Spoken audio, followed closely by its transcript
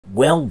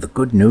Well, the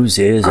good news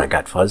is I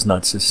got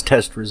Fuzznuts'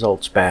 test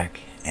results back,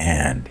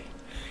 and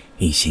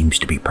he seems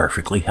to be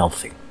perfectly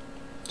healthy.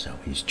 So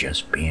he's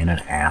just being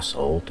an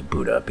asshole to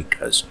Buddha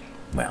because,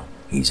 well,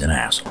 he's an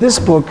asshole. This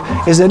book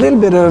is a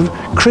little bit of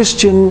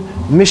Christian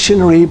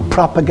missionary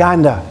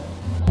propaganda.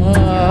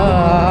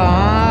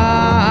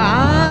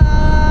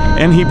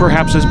 And he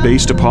perhaps is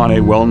based upon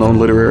a well-known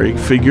literary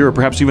figure, or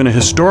perhaps even a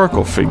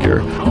historical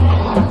figure.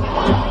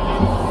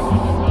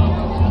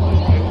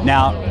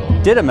 Now,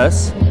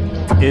 Didymus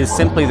is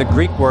simply the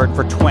Greek word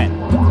for twin.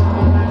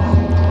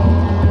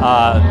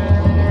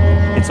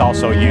 It's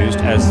also used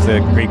as the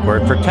Greek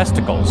word for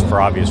testicles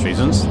for obvious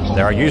reasons.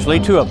 There are usually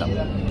two of them.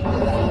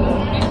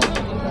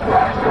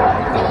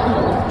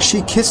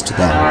 She kissed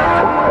them.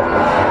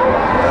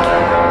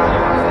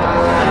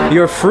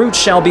 Your fruit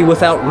shall be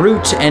without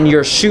root, and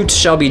your shoots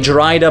shall be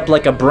dried up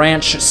like a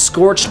branch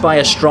scorched by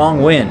a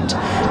strong wind.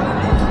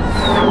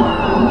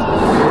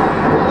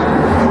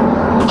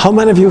 How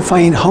many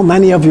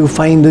of you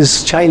find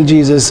this child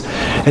Jesus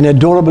an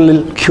adorable,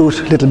 little,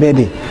 cute little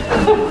baby?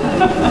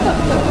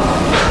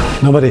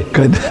 Nobody?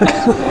 Good.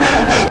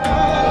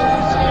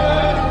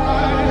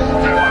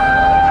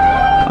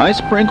 I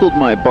sprinkled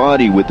my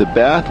body with the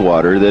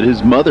bathwater that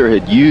his mother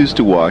had used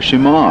to wash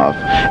him off,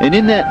 and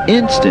in that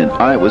instant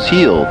I was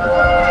healed.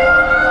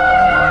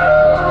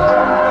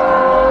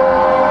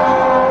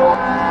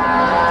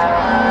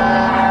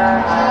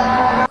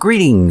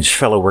 Greetings,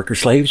 fellow worker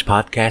slaves,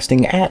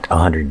 podcasting at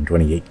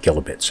 128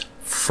 kilobits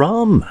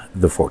from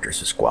the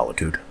Fortress of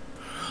Squalitude,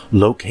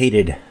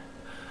 located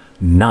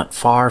not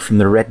far from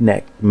the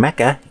redneck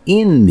Mecca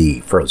in the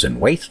frozen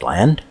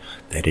wasteland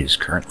that is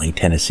currently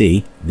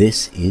Tennessee.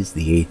 This is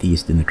the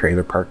Atheist in the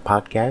Trailer Park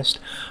podcast.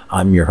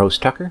 I'm your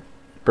host, Tucker.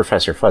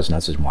 Professor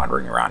Fuzznuts is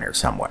wandering around here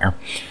somewhere.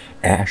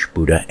 Ash,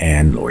 Buddha,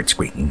 and Lord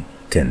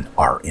Squeakington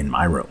are in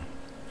my room.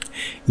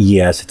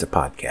 Yes, it's a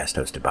podcast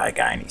hosted by a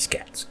guy and his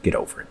cats. Get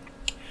over it.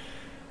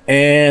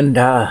 And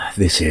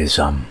this is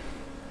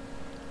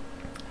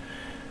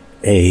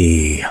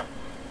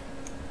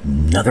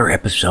another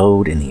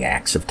episode in the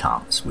Acts of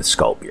Thomas with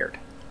Skullbeard.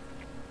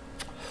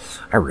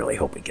 I really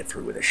hope we get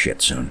through with this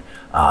shit soon.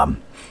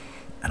 And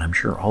I'm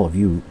sure all of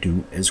you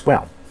do as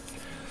well.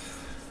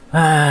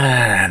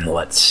 And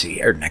let's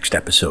see, our next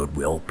episode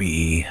will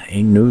be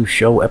a new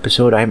show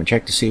episode. I haven't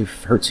checked to see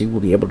if Hertzie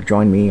will be able to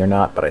join me or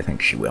not, but I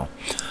think she will.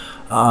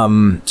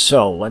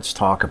 So let's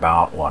talk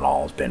about what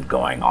all's been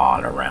going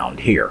on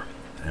around here.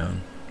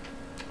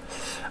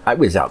 I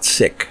was out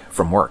sick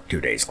from work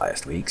 2 days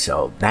last week,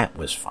 so that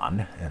was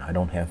fun, and I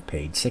don't have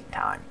paid sick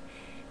time.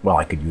 Well,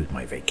 I could use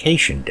my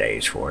vacation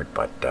days for it,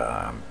 but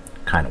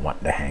kind of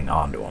wanting to hang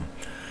on to them.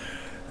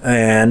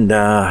 And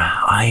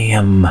I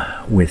am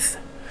with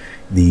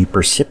the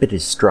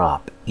precipitous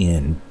drop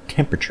in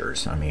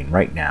temperatures. I mean,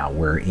 right now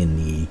we're in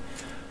the,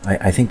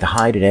 I think the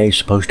high today is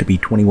supposed to be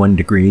 21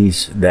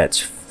 degrees. That's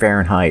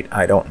Fahrenheit.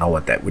 I don't know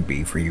what that would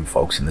be for you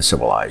folks in the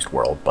civilized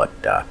world, but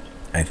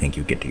I think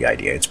you get the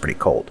idea. It's pretty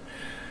cold.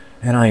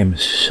 And I am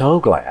so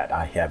glad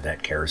I have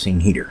that kerosene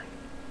heater.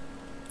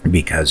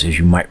 Because, as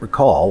you might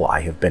recall,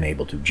 I have been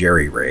able to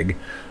jerry-rig,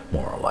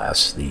 more or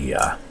less, the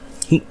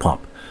heat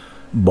pump.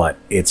 But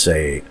it's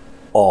a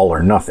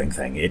all-or-nothing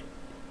thing. It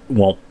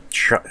won't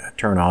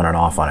turn on and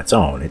off on its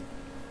own.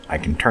 I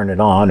can turn it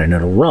on and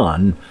it'll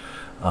run,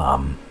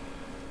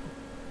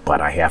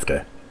 but I have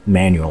to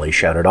manually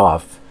shut it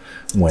off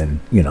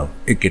when,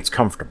 it gets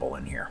comfortable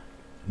in here.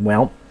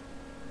 Well,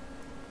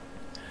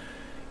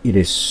 it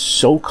is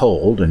so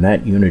cold, and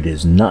that unit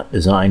is not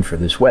designed for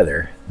this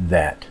weather,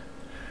 that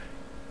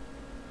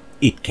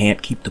it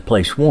can't keep the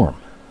place warm.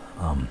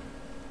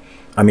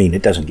 I mean,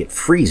 it doesn't get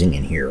freezing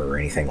in here or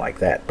anything like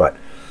that, but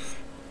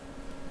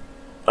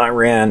I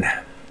ran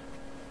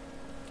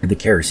the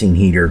kerosene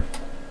heater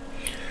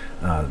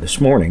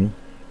this morning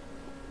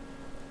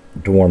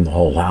to warm the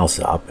whole house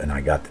up, and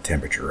I got the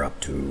temperature up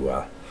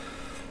to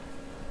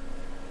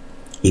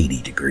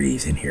 80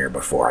 degrees in here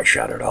before I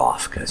shut it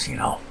off, because,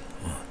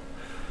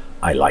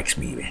 I likes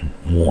me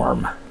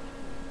warm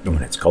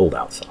when it's cold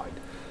outside.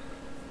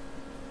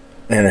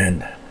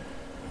 And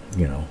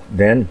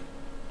then,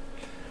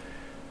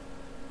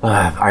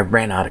 I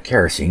ran out of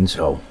kerosene,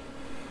 so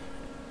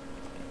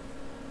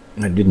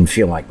I didn't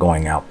feel like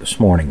going out this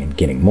morning and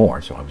getting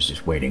more, so I was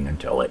just waiting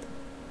until it,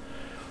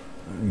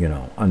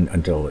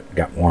 until it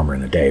got warmer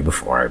in the day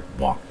before I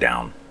walked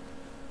down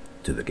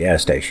to the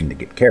gas station to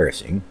get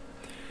kerosene.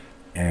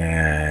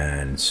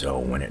 And so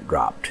when it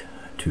dropped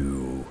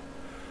to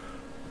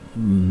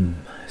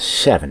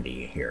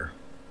 70 here,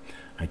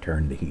 I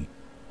turned the heat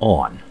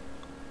on.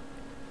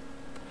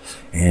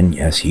 And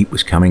yes, heat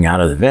was coming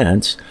out of the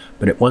vents,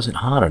 but it wasn't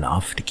hot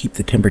enough to keep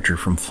the temperature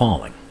from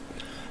falling.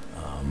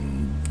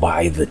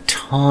 By the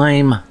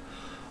time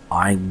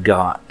I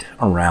got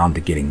around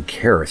to getting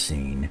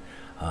kerosene,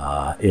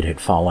 it had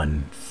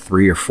fallen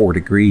 3 or 4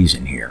 degrees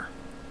in here.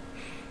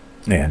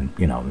 And,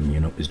 the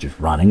unit was just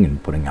running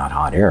and putting out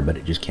hot air, but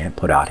it just can't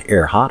put out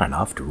air hot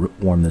enough to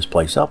warm this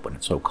place up when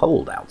it's so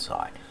cold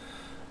outside.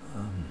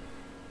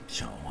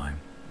 So I'm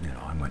you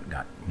know, I went and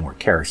got more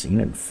kerosene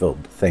and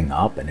filled the thing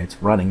up, and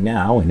it's running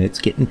now, and it's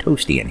getting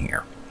toasty in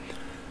here.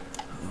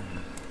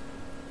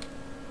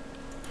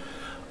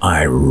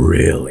 I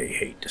really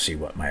hate to see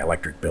what my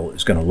electric bill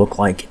is going to look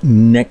like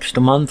next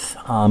month,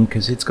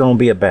 because it's going to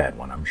be a bad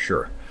one, I'm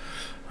sure.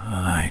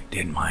 I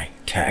did my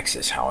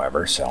taxes,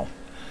 however, so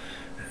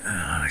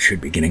I should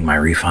be getting my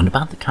refund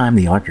about the time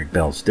the electric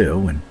bill's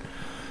due, and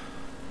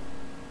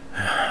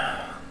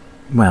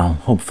well,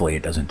 hopefully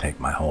it doesn't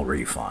take my whole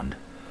refund,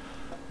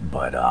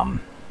 but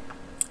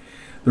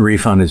the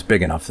refund is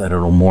big enough that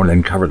it'll more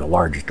than cover the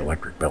largest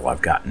electric bill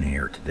I've gotten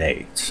here to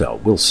date,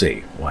 so we'll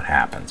see what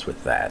happens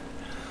with that.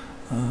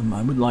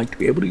 I would like to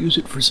be able to use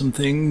it for some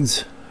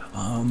things,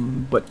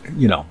 but,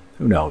 you know,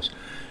 who knows.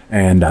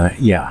 And,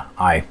 yeah,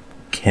 I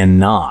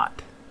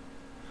cannot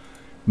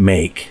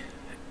make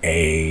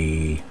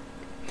a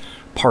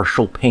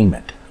partial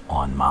payment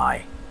on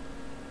my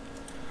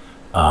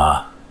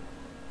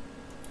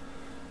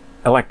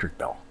electric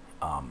bill.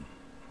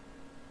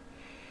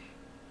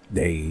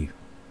 They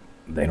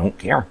don't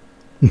care.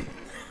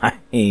 I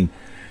mean,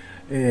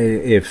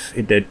 if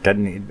it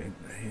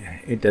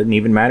doesn't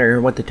even matter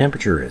what the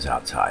temperature is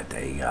outside.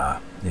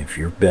 If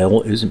your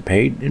bill isn't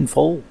paid in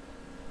full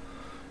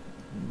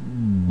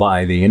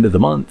by the end of the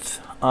month,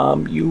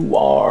 you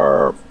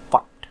are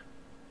fucked.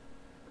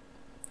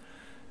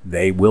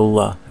 They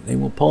will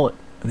pull it.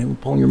 They will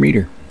pull your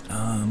meter,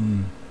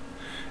 and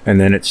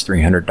then it's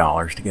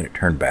 $300 to get it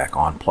turned back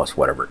on, plus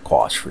whatever it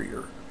costs for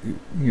you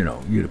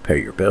to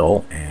pay your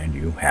bill, and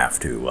you have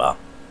to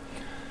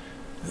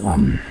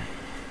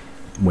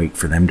wait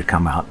for them to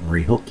come out and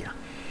rehook you.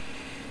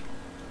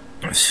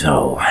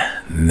 So,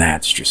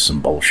 that's just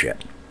some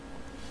bullshit.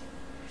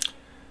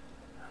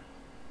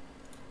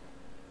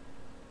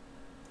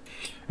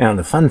 Now,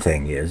 the fun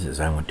thing is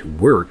I went to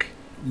work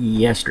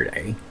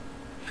yesterday,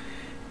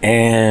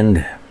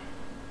 and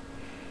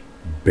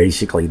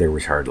basically there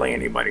was hardly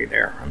anybody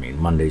there. I mean,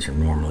 Mondays are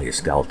normally a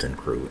skeleton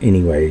crew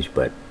anyways,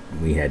 but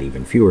we had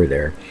even fewer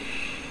there.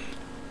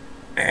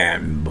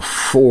 And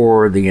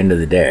before the end of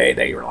the day,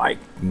 they were like,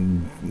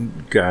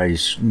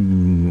 guys,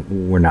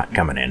 we're not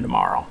coming in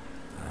tomorrow.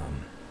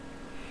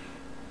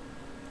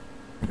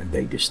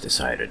 They just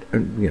decided,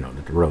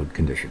 that the road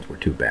conditions were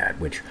too bad,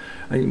 which,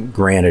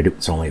 granted, it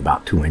was only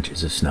about 2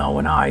 inches of snow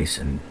and ice,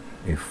 and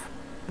if,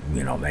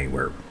 they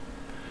were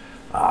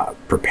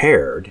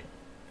prepared,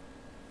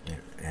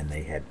 and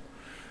they had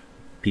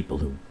people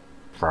who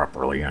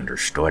properly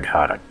understood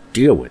how to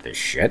deal with this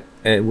shit,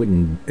 it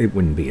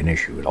wouldn't be an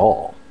issue at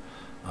all.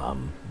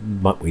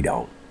 But we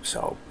don't,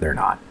 so they're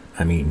not.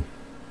 I mean,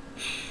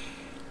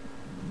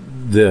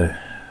 the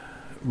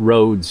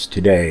roads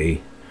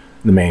today,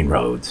 the main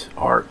roads,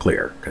 are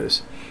clear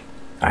because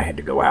I had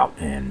to go out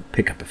and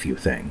pick up a few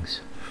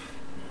things.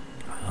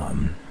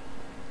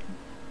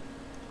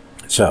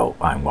 So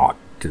I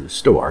walked to the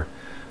store.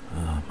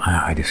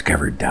 I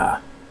discovered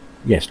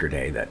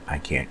yesterday that I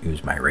can't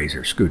use my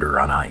Razor scooter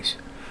on ice,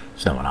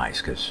 snow and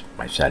ice, because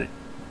I set it,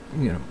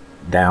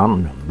 down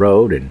on the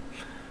road and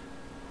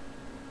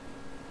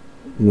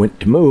went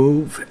to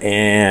move,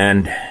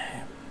 and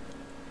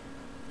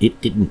it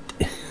didn't.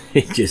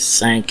 It just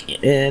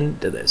sank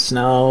into the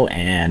snow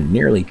and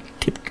nearly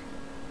tipped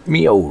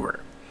me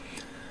over.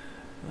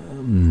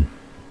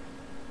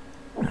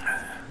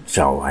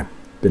 So I've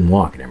been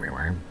walking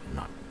everywhere.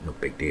 No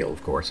big deal,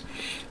 of course.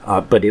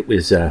 But it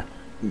was so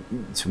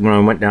when I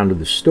went down to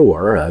the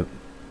store, a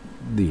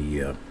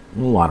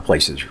lot of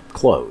places were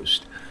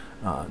closed.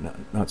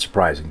 Not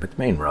surprising, but the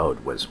main road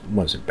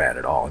wasn't bad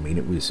at all. I mean,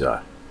 it was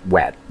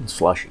wet and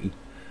slushy,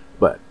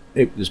 but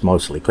it was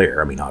mostly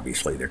clear. I mean,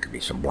 obviously there could be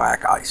some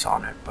black ice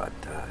on it, but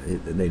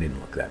they didn't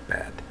look that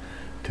bad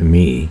to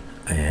me.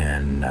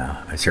 And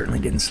I certainly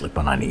didn't slip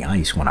on any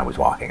ice when I was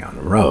walking on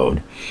the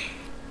road.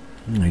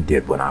 I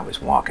did when I was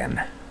walking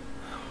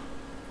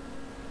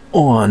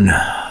on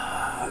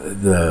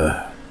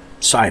the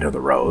side of the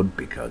road,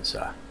 because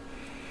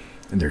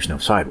there's no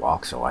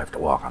sidewalk, so I have to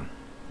walk on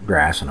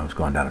grass, and I was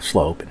going down a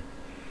slope and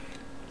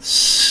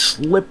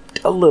slipped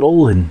a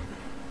little. And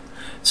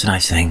it's a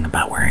nice thing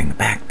about wearing a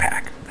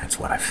backpack. That's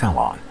what I fell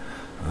on.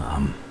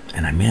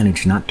 And I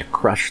managed not to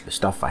crush the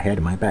stuff I had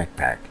in my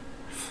backpack.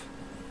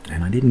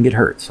 And I didn't get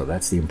hurt, so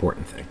that's the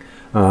important thing.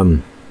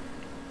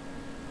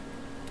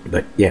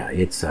 But yeah,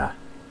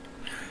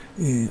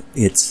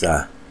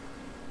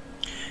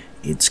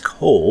 it's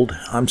cold.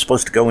 I'm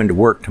supposed to go into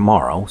work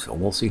tomorrow, so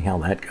we'll see how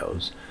that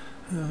goes.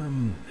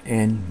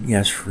 And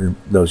yes, for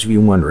those of you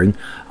wondering,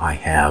 I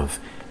have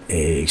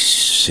a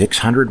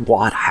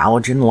 600-watt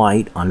halogen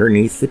light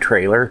underneath the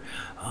trailer,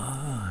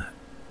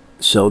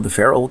 so the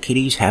feral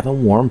kitties have a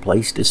warm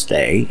place to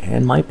stay,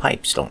 and my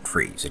pipes don't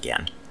freeze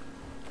again.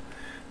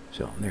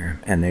 So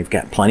they've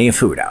got plenty of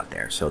food out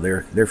there, so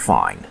they're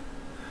fine.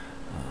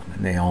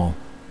 And they all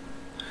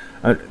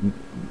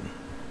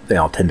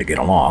tend to get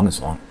along,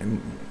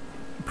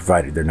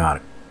 provided they're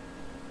not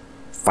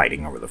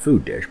fighting over the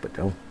food dish, but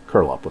they'll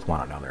curl up with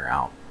one another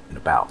out and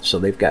about. So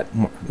they've got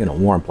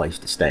warm place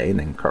to stay, and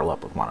then curl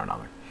up with one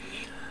another.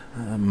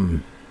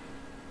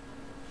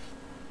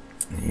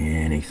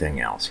 Anything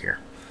else here?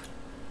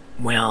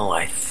 Well,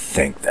 I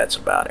think that's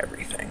about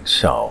everything.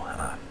 So,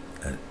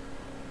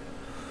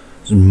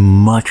 as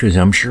much as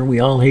I'm sure we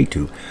all hate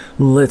to,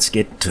 let's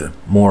get to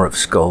more of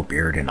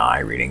Skullbeard and I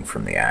reading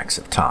from the Acts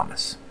of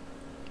Thomas.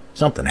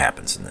 Something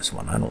happens in this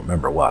one. I don't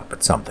remember what,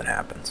 but something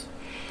happens.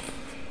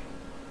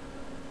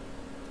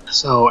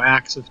 So,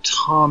 Acts of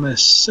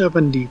Thomas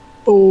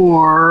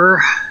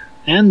 74,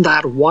 and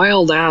that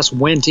wild ass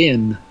went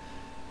in.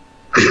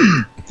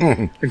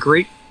 A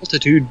great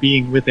multitude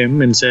being with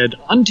him, and said,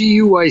 Unto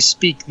you I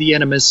speak, the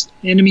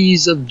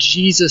enemies of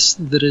Jesus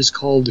that is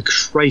called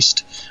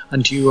Christ.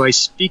 Unto you I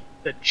speak,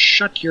 that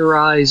shut your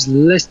eyes,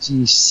 lest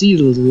ye see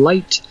the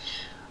light.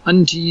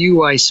 Unto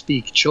you I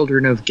speak,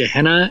 children of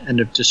Gehenna and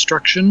of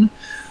destruction,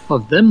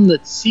 of them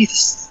that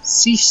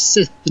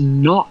ceaseth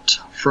not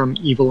from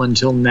evil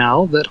until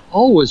now, that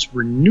always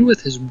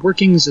reneweth his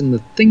workings in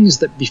the things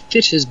that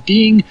befit his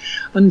being.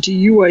 Unto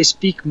you I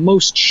speak,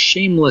 most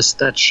shameless,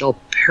 that shall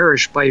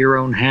perish by your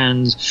own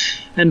hands.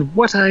 And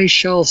what I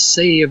shall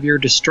say of your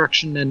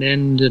destruction and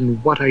end,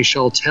 and what I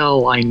shall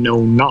tell, I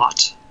know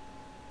not.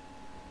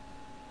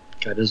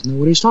 Guy doesn't know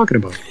what he's talking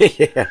about.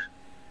 Yeah.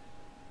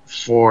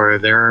 For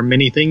there are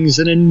many things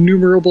and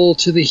innumerable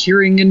to the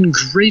hearing, and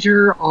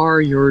greater are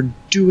your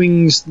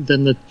doings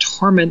than the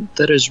torment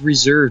that is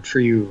reserved for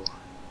you.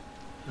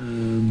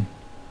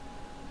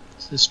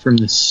 This is from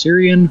the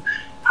Syrian.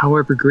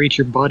 However great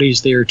your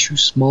bodies, they are too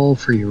small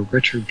for your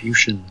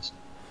retributions.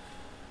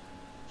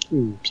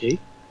 Okay.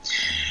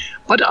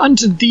 But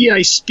unto thee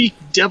I speak,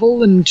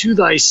 devil, and to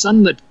thy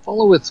son that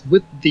followeth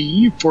with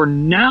thee, for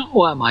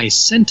now am I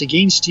sent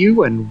against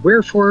you, and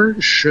wherefore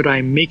should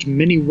I make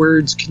many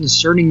words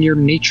concerning your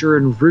nature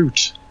and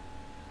root?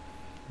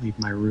 Leave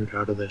my root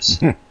out of this.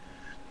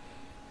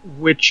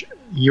 Which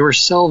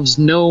yourselves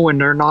know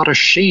and are not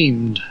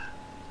ashamed.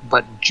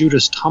 But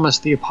Judas Thomas,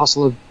 the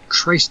apostle of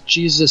Christ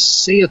Jesus,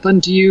 saith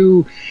unto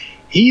you,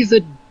 He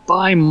that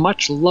by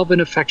much love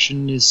and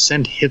affection is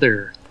sent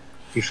hither,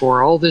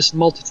 before all this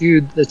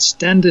multitude that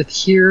standeth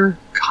here,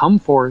 come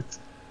forth,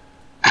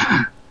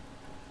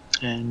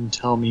 and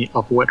tell me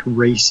of what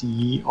race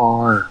ye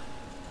are.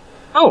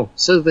 Oh,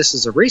 so this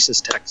is a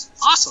racist text.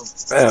 Awesome.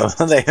 Oh,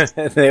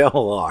 they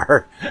all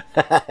are.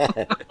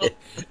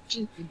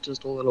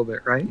 Just a little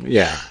bit, right?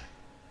 Yeah.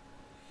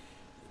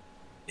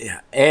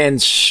 Yeah.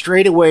 And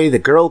straightway the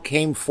girl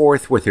came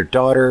forth with her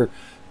daughter,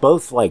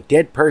 both like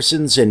dead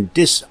persons and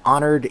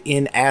dishonored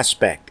in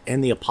aspect.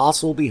 And the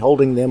apostle,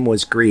 beholding them,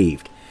 was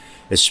grieved,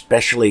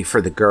 especially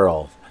for the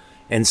girl,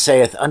 and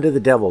saith unto the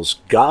devils,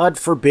 God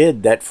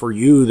forbid that for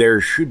you there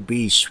should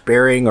be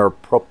sparing or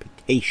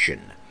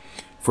propitiation,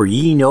 for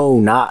ye know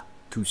not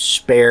to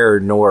spare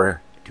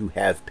nor to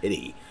have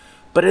pity.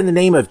 But in the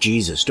name of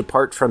Jesus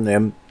depart from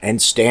them,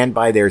 and stand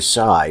by their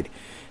side.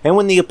 And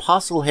when the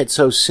apostle had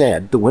so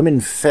said, the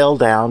women fell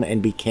down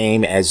and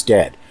became as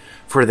dead,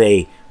 for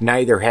they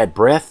neither had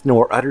breath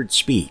nor uttered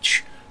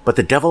speech. But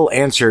the devil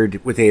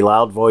answered with a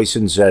loud voice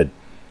and said,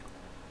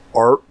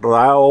 Art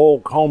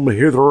thou come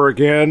hither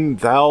again,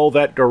 thou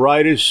that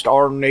deridest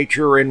our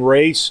nature and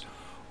race?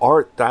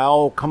 Art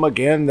thou come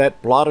again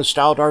that blottest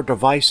out our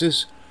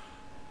devices?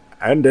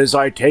 And as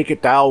I take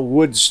it, thou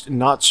wouldst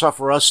not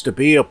suffer us to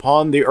be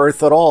upon the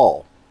earth at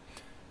all.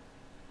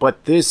 But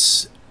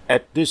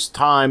at this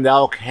time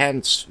thou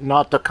canst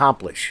not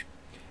accomplish.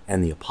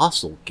 And the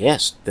apostle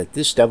guessed that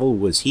this devil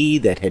was he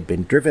that had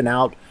been driven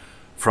out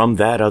from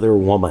that other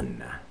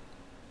woman.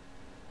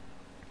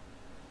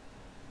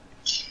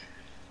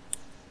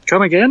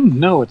 Come again?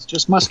 No, it's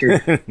just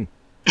mustard.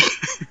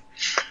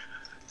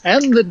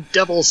 And the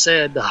devil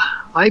said,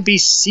 I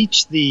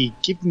beseech thee,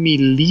 give me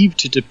leave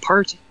to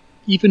depart,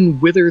 even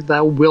whither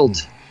thou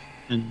wilt,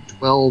 and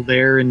dwell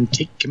there, and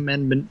take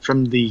commandment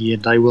from thee,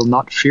 and I will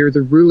not fear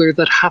the ruler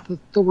that hath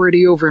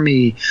authority over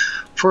me.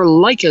 For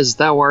like as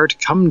thou art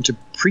come to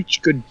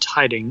preach good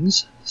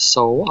tidings,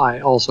 so I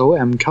also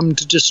am come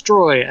to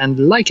destroy, and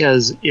like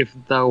as if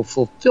thou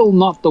fulfill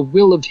not the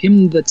will of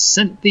him that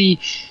sent thee,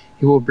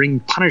 he will bring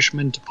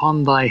punishment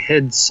upon thy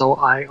head, so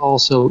I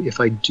also,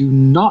 if I do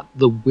not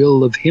the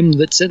will of him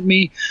that sent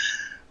me,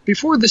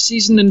 before the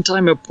season and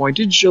time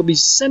appointed, shall be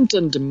sent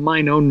unto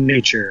mine own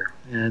nature.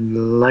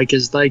 And like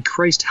as thy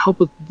Christ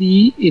helpeth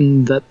thee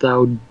in that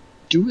thou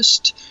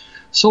doest,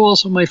 so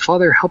also my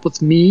Father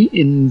helpeth me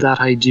in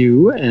that I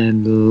do.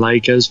 And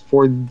like as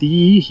for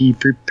thee he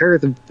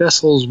prepareth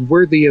vessels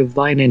worthy of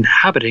thine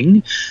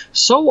inhabiting,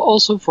 so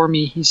also for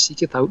me he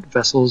seeketh out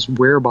vessels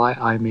whereby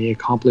I may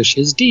accomplish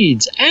his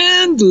deeds.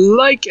 And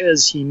like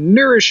as he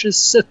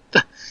nourisheth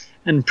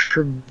and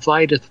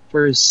provideth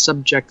for his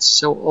subjects,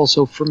 so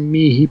also for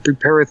me he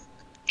prepareth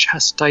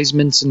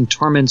chastisements and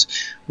torments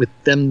with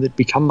them that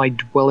become my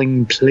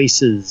dwelling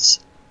places,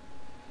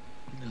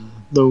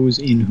 those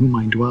in whom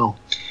I dwell.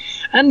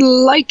 And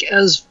like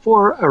as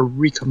for a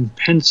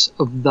recompense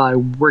of thy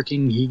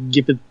working he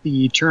giveth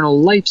thee eternal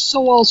life,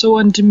 so also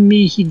unto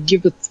me he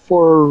giveth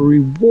for a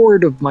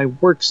reward of my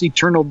works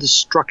eternal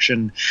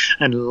destruction.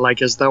 And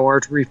like as thou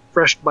art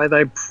refreshed by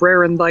thy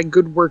prayer and thy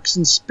good works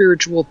and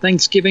spiritual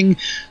thanksgiving,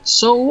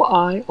 so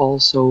I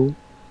also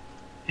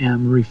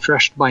am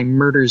refreshed by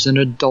murders and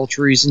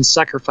adulteries and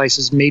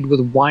sacrifices made with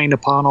wine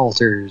upon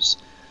altars.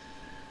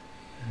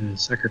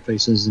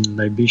 Sacrifices and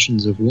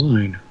libations of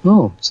wine.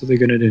 Oh, so they're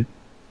going to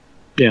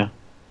do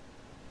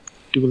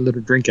a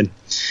little drinking.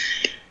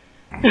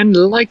 And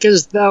like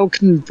as thou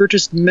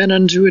convertest men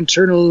unto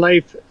eternal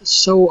life,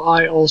 so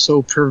I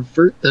also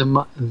pervert them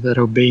that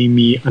obey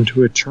me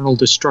unto eternal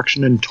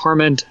destruction and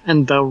torment,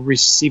 and thou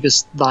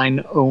receivest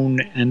thine own,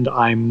 and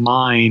I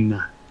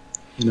mine.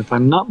 And if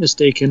I'm not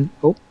mistaken,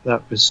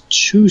 that was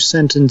 2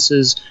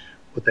 sentences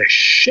with a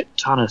shit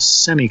ton of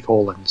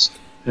semicolons.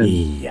 And,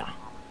 yeah.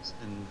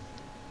 And,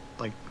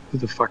 like, who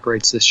the fuck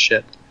writes this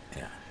shit?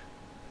 Yeah.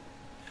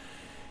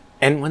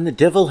 And when the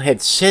devil had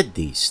said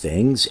these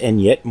things,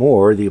 and yet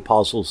more, the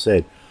apostle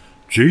said,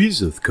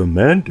 Jesus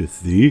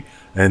commandeth thee,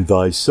 and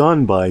thy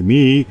Son by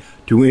me,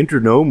 to enter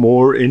no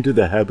more into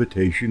the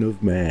habitation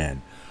of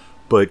man.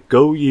 But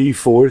go ye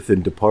forth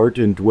and depart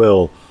and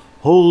dwell,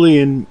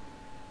 wholly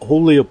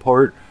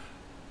apart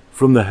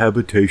from the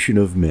habitation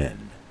of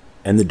men.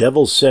 And the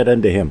devil said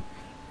unto him,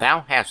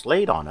 Thou hast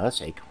laid on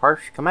us a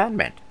harsh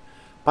commandment.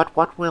 But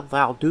what wilt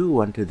thou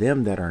do unto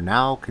them that are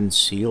now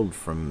concealed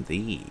from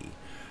thee?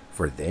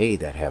 For they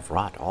that have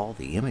wrought all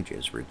the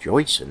images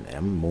rejoice in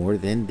them more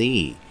than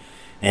thee.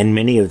 And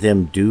many of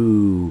them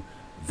do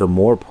the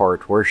more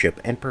part worship,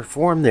 and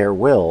perform their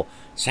will,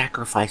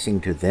 sacrificing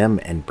to them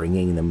and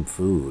bringing them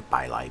food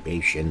by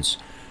libations,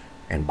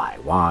 and by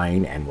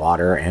wine and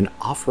water, and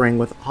offering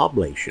with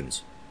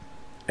oblations.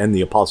 And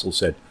the apostle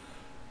said,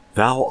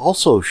 Thou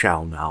also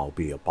shalt now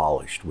be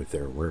abolished with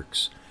their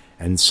works.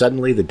 And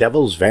suddenly the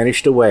devils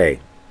vanished away.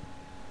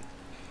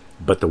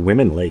 But the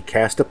women lay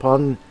cast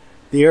upon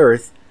the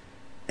earth,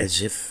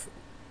 as if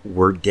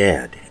were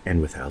dead, and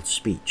without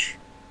speech.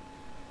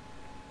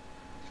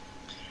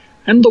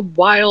 And the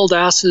wild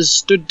asses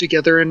stood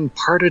together and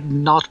parted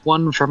not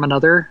one from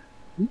another.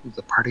 Ooh,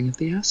 the parting of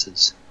the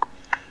asses.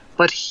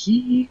 But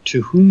he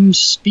to whom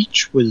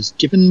speech was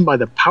given by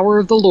the power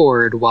of the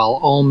Lord, while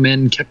all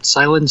men kept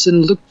silence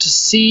and looked to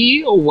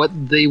see what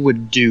they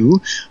would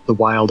do, the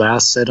wild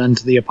ass said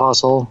unto the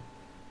apostle,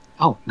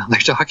 now they're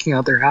talking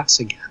about their ass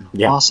again.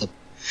 Yeah. Awesome.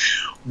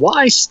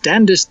 Why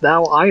standest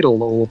thou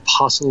idle, O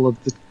apostle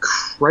of the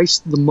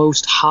Christ the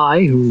Most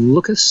High, who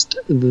looketh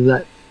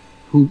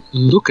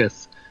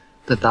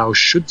that thou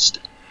shouldst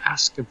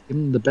ask of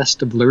him the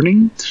best of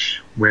learning?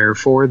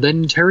 Wherefore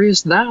then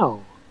tarriest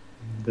thou,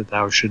 that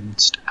thou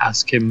shouldst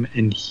ask him,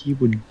 and he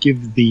would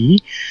give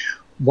thee?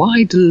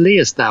 Why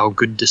delayest thou,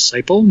 good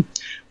disciple?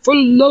 For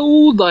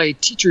lo, thy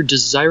teacher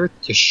desireth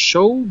to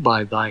show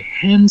by thy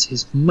hands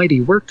his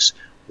mighty works.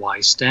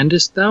 Why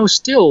standest thou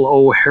still,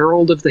 O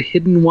herald of the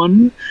hidden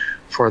one?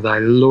 For thy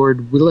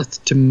Lord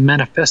willeth to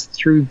manifest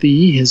through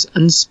thee his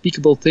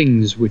unspeakable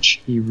things,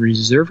 which he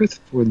reserveth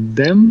for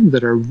them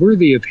that are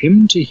worthy of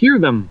him to hear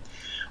them.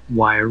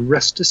 Why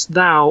restest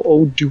thou,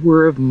 O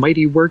doer of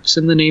mighty works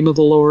in the name of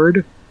the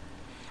Lord?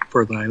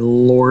 For thy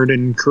Lord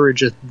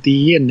encourageth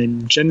thee, and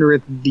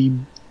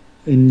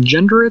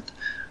engendereth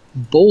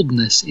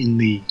boldness in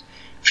thee.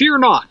 Fear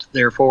not,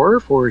 therefore,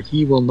 for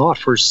he will not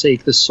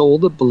forsake the soul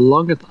that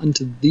belongeth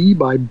unto thee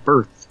by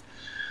birth.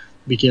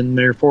 Begin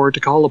therefore to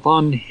call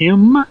upon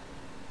him,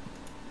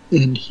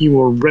 and he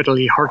will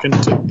readily hearken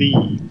to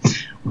thee.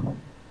 What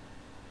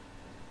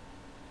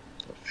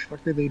the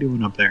fuck are they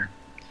doing up there?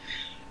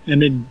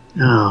 And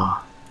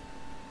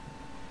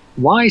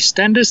why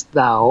standest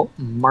thou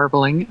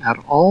marveling at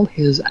all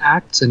his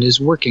acts and his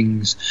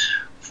workings?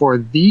 For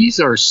these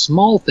are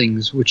small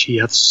things which he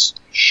hath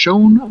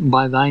shown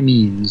by thy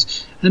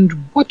means.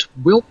 And what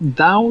wilt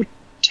thou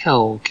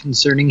tell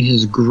concerning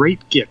his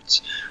great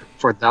gifts?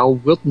 For thou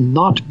wilt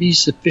not be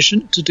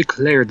sufficient to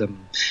declare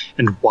them.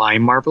 And why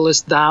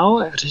marvelest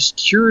thou at his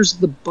cures of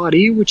the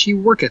body which he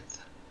worketh?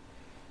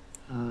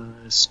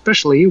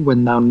 Especially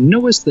when thou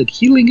knowest that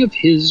healing of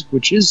his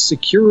which is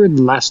secure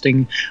and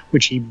lasting,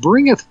 which he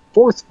bringeth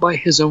forth by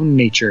his own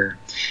nature.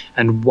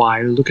 And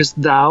why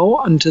lookest thou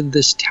unto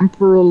this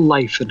temporal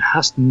life, and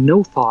hast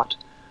no thought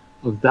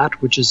of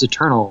that which is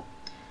eternal,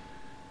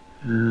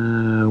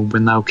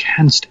 when thou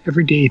canst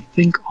every day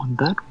think on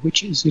that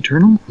which is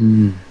eternal?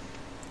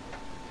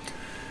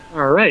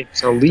 Alright,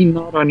 so lean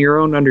not on your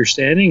own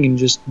understanding and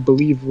just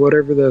believe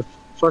whatever the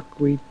fuck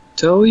we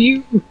tell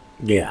you?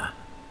 Yeah.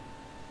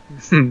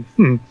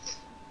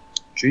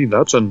 Gee,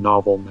 that's a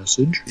novel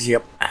message.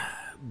 Yep.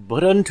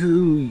 But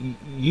unto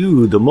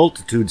you the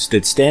multitudes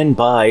that stand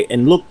by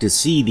and look to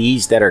see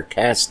these that are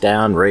cast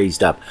down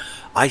raised up,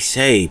 I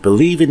say,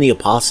 believe in the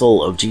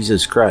apostle of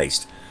Jesus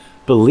Christ.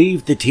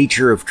 Believe the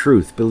teacher of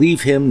truth.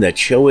 Believe him that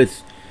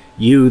showeth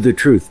you the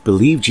truth.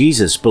 Believe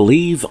Jesus.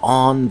 Believe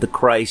on the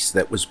Christ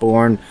that was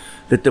born,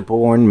 that the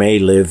born may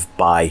live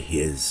by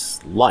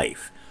his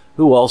life,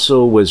 who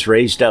also was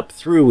raised up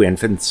through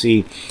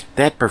infancy,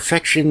 that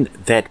perfection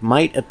that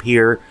might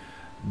appear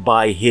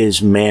by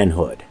his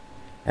manhood.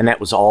 And that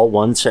was all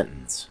one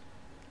sentence.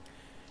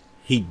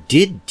 He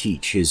did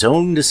teach his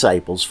own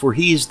disciples, for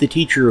he is the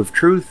teacher of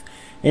truth,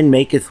 and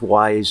maketh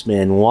wise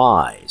men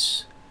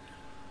wise.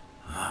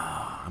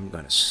 I'm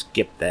going to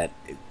skip that.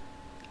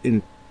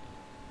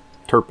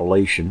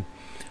 interpolation,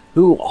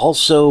 who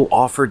also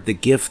offered the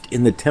gift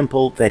in the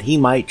temple that he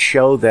might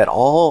show that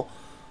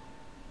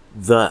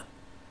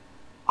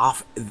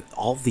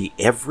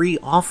every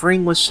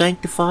offering was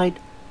sanctified?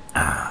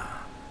 That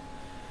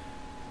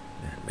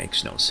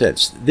makes no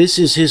sense. This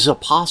is his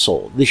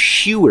apostle, the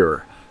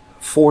shewer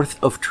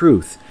forth of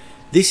truth.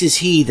 This is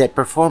he that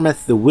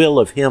performeth the will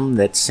of him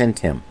that sent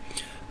him.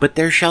 But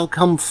there shall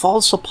come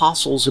false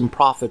apostles and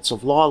prophets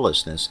of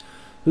lawlessness,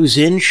 whose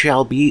end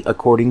shall be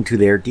according to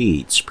their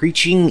deeds,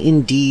 preaching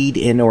indeed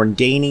and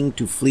ordaining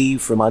to flee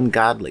from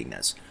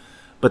ungodliness,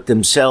 but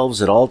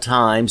themselves at all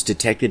times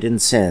detected in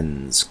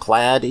sins,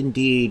 clad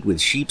indeed with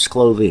sheep's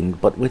clothing,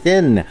 but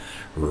within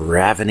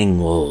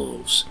ravening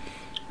wolves,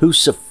 who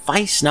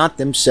suffice not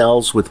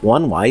themselves with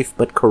one wife,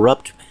 but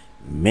corrupt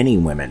many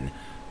women,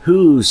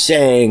 who,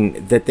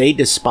 saying that they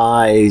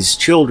despise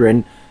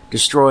children,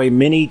 destroy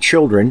many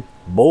children,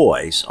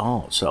 boys.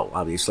 Oh, so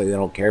obviously they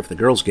don't care if the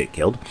girls get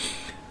killed,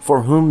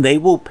 for whom they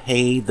will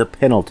pay the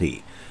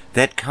penalty,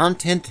 that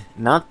content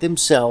not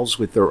themselves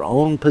with their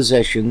own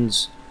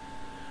possessions,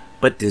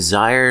 but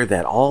desire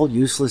that all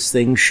useless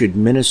things should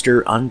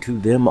minister unto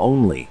them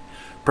only,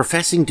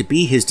 professing to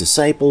be his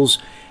disciples,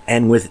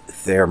 and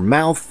with their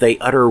mouth they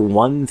utter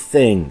one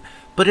thing,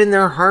 but in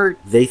their heart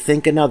they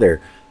think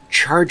another,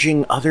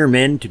 charging other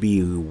men to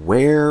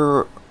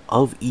beware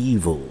of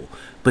evil,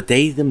 but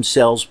they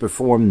themselves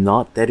perform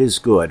naught that is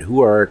good,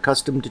 who are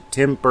accustomed to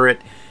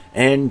temperate,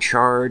 and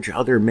charge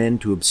other men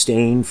to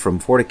abstain from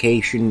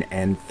fornication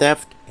and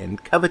theft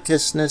and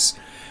covetousness.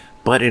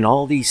 But in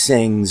all these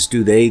things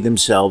do they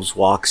themselves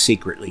walk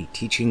secretly,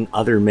 teaching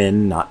other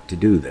men not to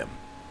do them.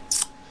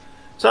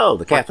 So,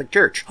 the Catholic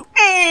Church.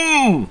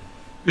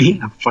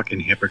 Yeah, fucking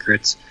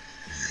hypocrites.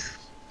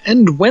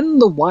 And when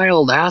the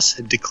wild ass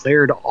had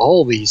declared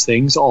all these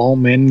things, all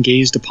men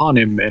gazed upon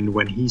him, and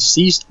when he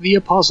ceased, the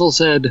apostle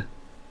said,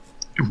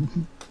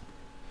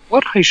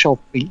 What I shall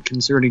think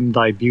concerning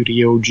thy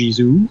beauty, O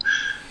Jesu,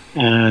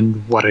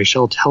 and what I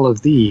shall tell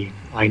of thee,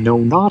 I know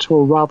not,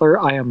 or rather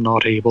I am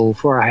not able,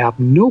 for I have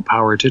no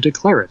power to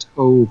declare it,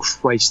 O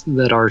Christ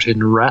that art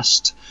in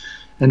rest,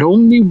 and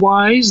only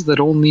wise, that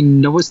only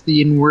knowest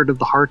the inward of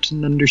the heart,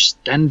 and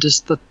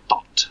understandest the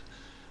thought.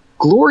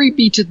 Glory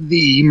be to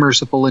thee,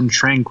 merciful and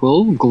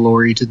tranquil,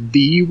 glory to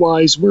thee,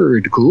 wise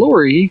word,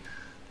 glory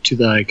to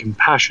thy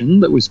compassion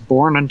that was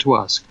born unto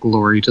us,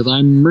 glory to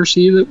thy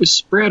mercy that was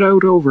spread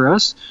out over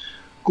us,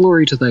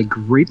 glory to thy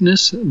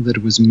greatness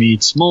that was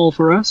made small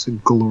for us,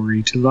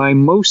 glory to thy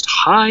most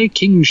high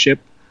kingship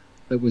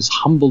that was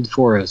humbled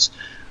for us,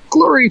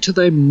 glory to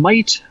thy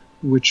might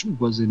which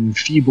was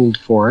enfeebled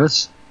for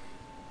us,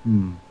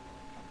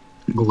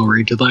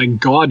 glory to thy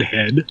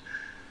Godhead.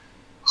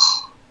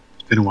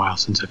 It's been a while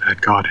since I've had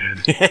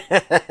Godhead.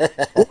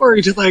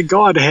 Glory to thy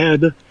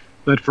Godhead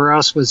that for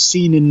us was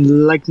seen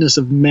in likeness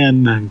of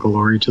men, and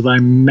glory to thy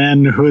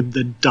manhood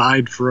that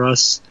died for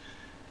us,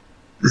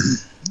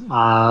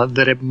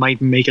 that it might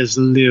make us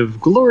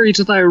live. Glory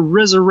to thy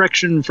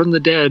resurrection from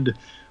the dead,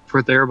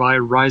 for thereby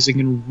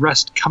rising and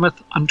rest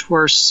cometh unto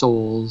our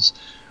souls.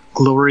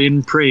 Glory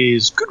and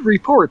praise, good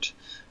report,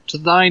 to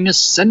thine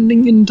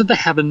ascending into the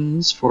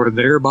heavens, for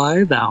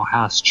thereby thou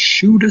hast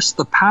shewed us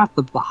the path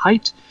of the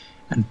height,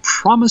 and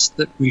promised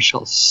that we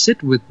shall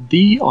sit with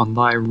thee on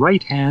thy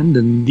right hand,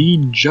 and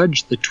thee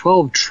judge the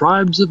 12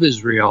 tribes of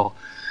Israel.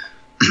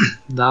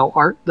 Thou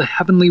art the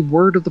heavenly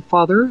word of the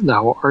Father,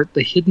 thou art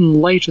the hidden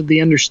light of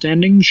the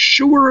understanding,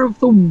 shower of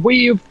the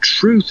way of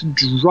truth,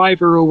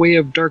 driver away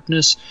of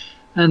darkness,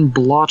 and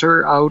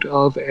blotter out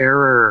of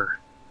error.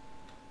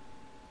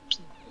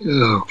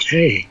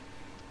 Okay.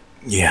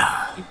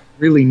 Yeah.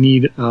 Really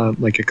need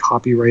like a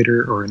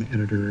copywriter or an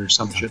editor or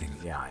something.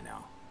 Yeah, I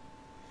know.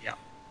 Yeah.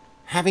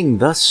 Having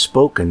thus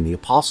spoken, the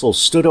apostle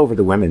stood over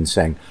the women,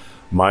 saying,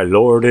 My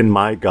Lord and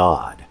my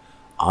God,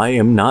 I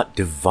am not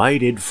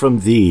divided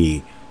from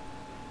thee,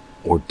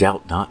 or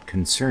doubt not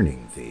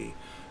concerning thee,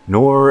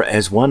 nor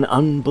as one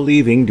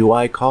unbelieving do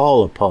I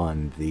call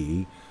upon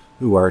thee,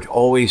 who art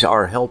always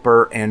our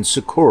helper and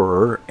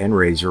succorer and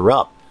raiser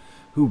up,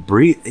 who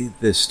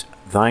breathest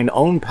thine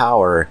own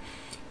power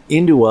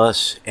into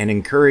us, and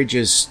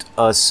encouragest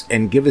us,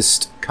 and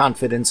givest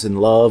confidence and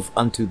love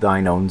unto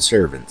thine own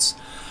servants.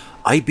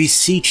 I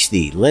beseech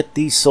thee, let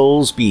these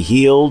souls be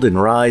healed,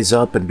 and rise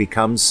up, and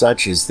become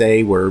such as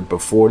they were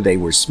before they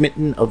were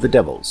smitten of the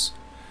devils.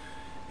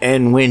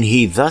 And when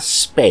he thus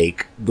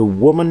spake, the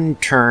woman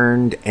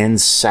turned and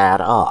sat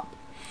up.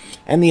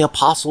 And the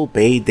apostle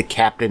bade the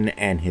captain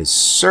and his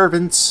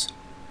servants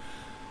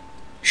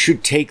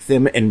should take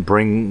them and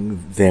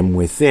bring them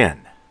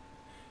within,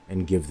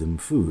 and give them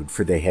food,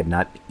 for they had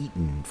not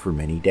eaten for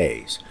many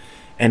days.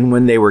 And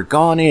when they were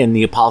gone in,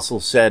 the apostle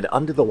said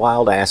unto the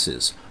wild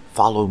asses,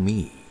 Follow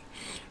me.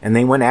 And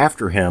they went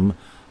after him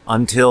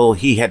until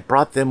he had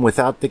brought them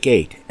without the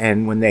gate.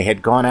 And when they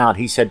had gone out,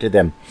 he said to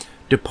them,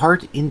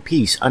 Depart in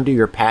peace unto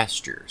your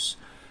pastures.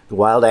 The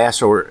wild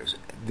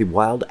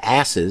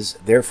asses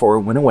therefore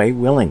went away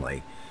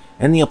willingly.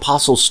 And the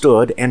apostle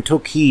stood and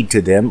took heed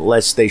to them,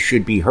 lest they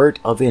should be hurt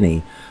of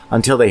any,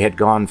 until they had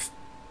gone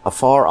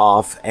afar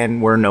off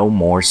and were no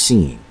more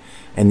seen.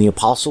 And the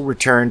apostle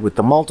returned with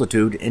the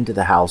multitude into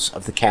the house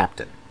of the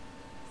captain.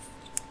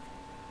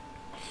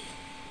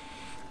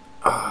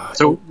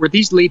 So were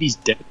these ladies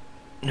dead?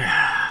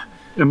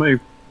 Am I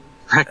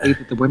correctly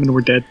that the women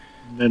were dead?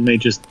 And then they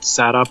just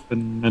sat up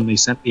and then they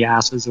sent the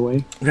asses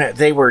away?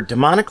 They were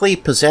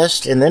demonically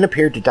possessed and then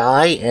appeared to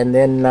die, and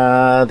then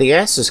the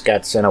asses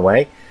got sent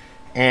away.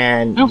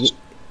 And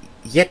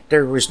yet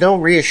there was no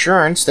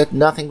reassurance that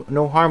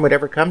no harm would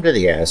ever come to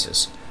the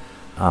asses.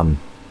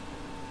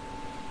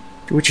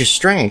 Which is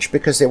strange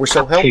because they were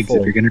so helpful. Pigs,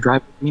 if you're going to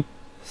drive demons.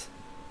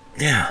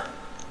 Yeah.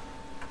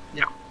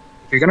 Yeah.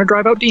 If you're going to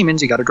drive out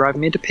demons, you got to drive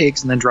them into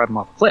pigs and then drive them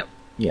off a cliff.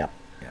 Yeah.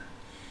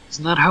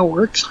 Isn't that how it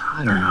works?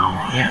 I don't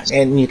know. Yeah.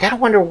 And you got to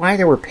wonder why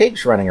there were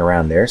pigs running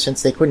around there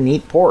since they couldn't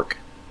eat pork.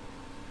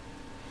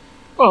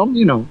 Well,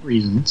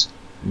 reasons.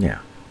 Yeah.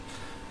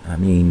 I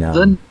mean,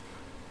 then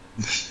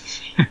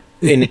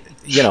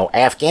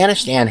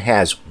Afghanistan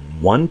has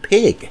one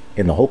pig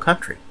in the whole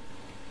country.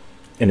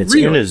 And it's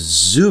in a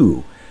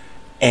zoo.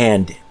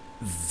 And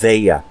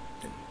they,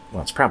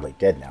 it's probably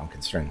dead now,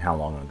 considering how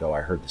long ago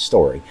I heard the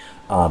story.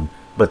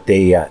 But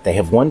they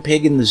have one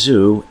pig in the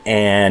zoo,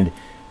 and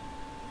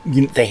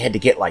they had to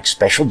get like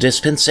special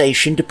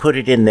dispensation to put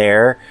it in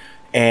there.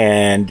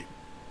 And,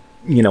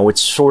 it's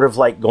sort of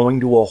like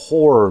going to a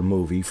horror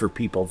movie for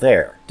people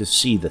there to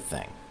see the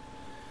thing.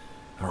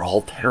 They're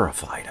all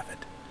terrified of it.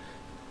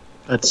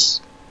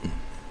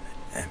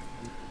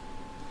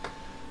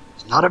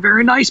 He's not a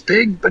very nice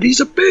pig, but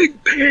he's a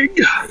big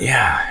pig.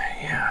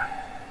 Yeah.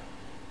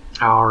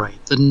 All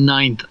right, the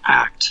 9th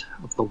act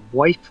of The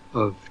Wife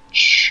of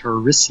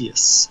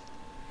Charisius.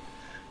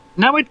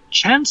 Now it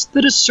chanced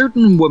that a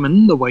certain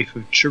woman, the wife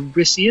of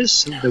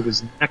Charisius, that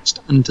was next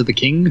unto the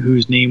king,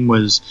 whose name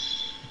was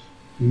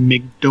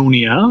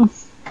Mygdonia,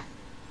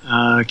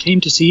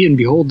 came to see and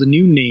behold the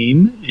new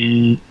name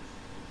and...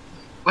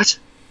 What?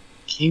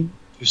 Came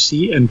to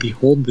see and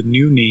behold the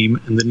new name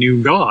and the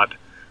new god,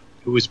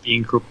 who was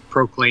being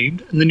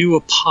proclaimed, and the new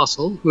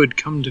apostle who had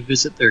come to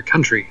visit their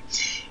country.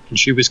 And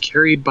she was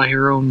carried by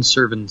her own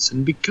servants,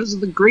 and because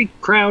of the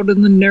great crowd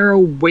and the narrow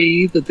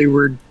way that they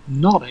were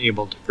not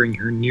able to bring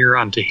her near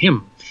unto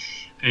him.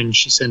 And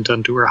she sent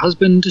unto her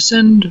husband to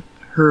send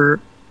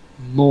her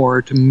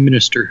more to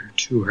minister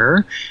to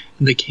her.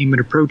 And they came and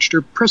approached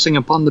her, pressing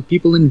upon the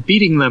people and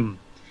beating them.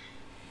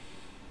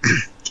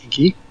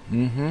 Kinky.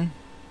 Mm-hmm.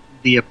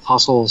 The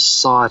apostle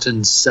saw it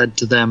and said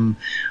to them,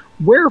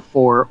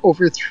 Wherefore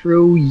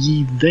overthrow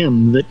ye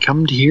them that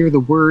come to hear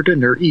the word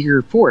and are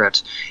eager for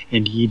it?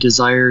 And ye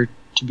desire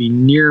to be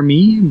near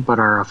me, but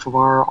are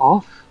afar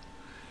off?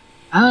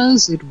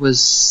 As it was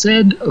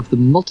said of the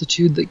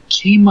multitude that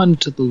came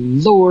unto the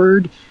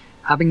Lord,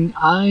 having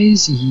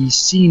eyes ye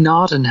see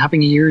not, and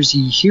having ears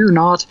ye hear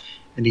not.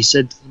 And he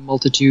said to the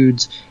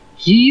multitudes,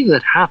 He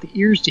that hath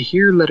ears to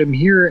hear, let him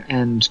hear,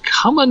 and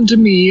come unto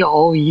me,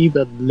 all ye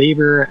that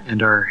labor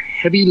and are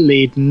heavy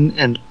laden,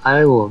 and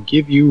I will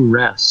give you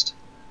rest.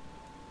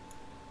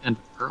 And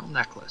a pearl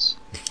necklace.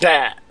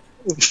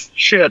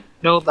 Shit.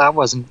 No, that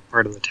wasn't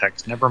part of the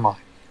text. Never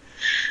mind.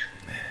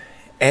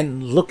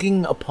 And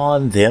looking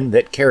upon them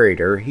that carried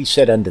her, he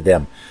said unto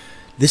them,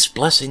 This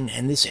blessing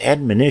and this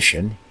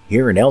admonition,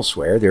 here and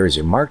elsewhere, there is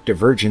a marked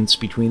divergence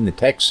between the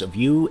texts of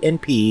U and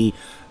P,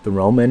 the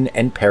Roman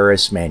and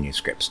Paris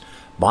manuscripts.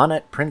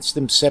 Bonnet prints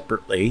them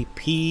separately.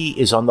 P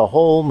is on the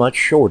whole much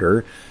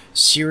shorter.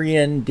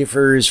 Syrian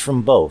differs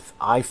from both.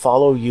 I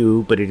follow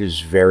you, but it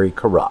is very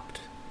corrupt.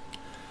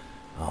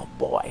 Oh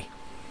boy.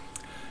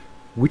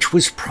 Which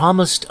was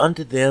promised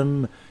unto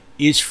them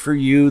is for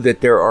you that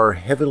there are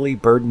heavily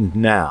burdened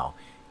now.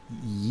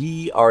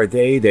 Ye are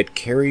they that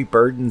carry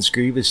burdens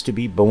grievous to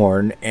be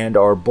borne, and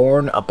are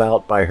borne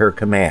about by her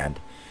command.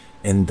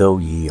 And though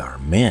ye are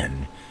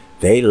men,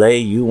 they lay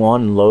you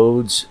on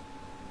loads.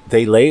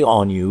 They lay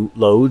on you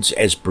loads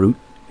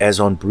as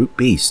on brute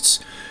beasts,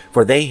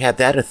 for they have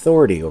that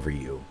authority over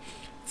you.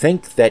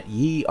 Think that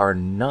ye are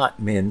not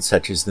men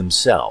such as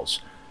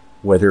themselves,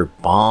 whether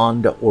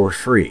bond or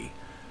free.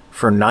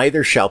 For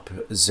neither shall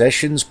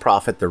possessions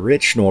profit the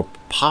rich, nor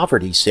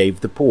poverty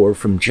save the poor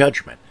from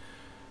judgment.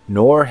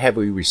 Nor have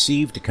we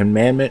received a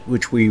commandment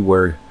which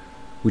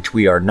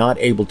we are not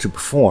able to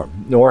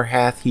perform, nor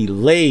hath he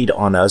laid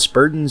on us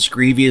burdens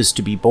grievous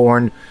to be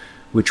borne,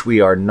 which we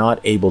are not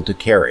able to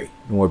carry,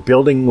 nor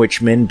building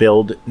which men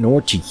build,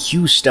 nor to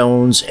hew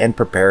stones and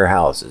prepare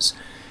houses,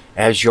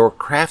 as your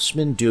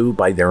craftsmen do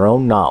by their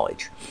own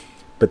knowledge.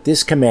 But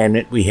this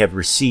commandment we have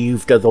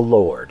received of the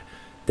Lord,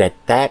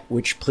 that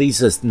which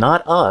pleaseth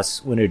not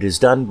us when it is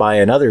done by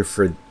another,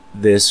 for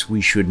this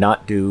we should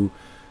not do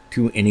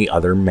to any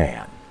other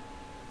man.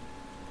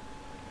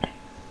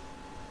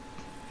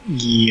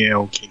 Yeah,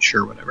 okay,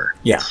 sure, whatever.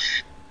 Yeah.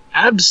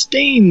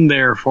 Abstain,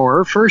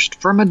 therefore,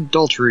 first from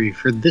adultery,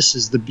 for this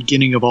is the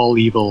beginning of all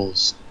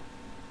evils.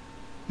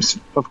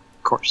 Of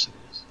course it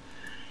is.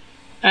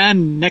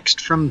 And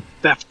next from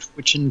theft,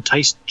 which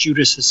enticed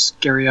Judas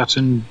Iscariot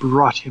and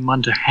brought him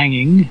unto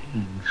hanging,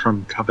 and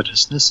from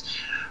covetousness,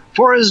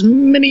 For as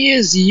many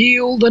as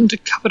yield unto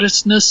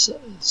covetousness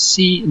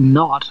see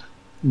not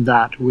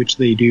that which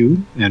they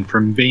do, and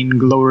from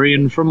vainglory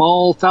and from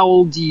all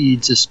foul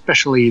deeds,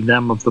 especially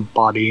them of the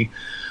body,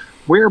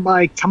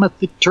 whereby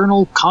cometh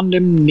eternal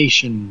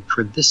condemnation.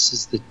 For this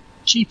is the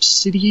chief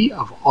city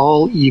of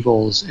all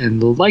evils,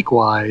 and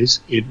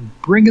likewise it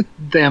bringeth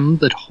them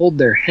that hold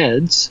their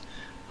heads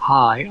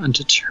high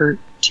unto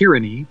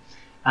tyranny,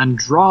 and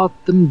draweth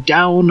them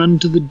down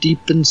unto the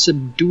deep, and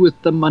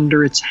subdueth them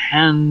under its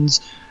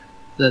hands,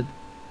 that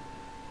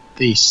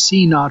they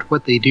see not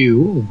what they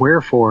do,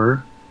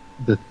 wherefore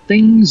the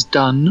things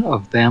done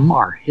of them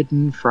are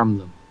hidden from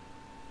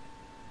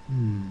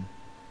them.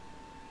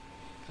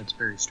 That's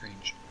very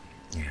strange.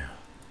 Yeah.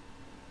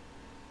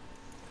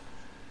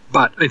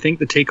 But I think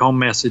the take-home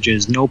message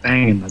is no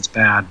banging, that's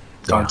bad.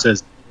 God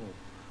says,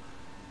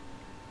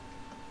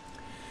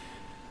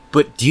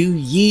 but do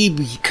ye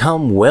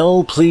become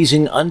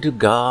well-pleasing unto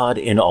God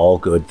in all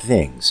good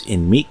things,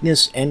 in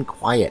meekness and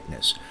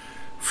quietness.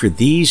 For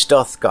these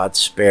doth God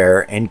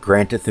spare, and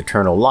granteth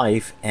eternal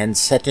life, and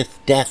setteth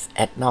death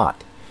at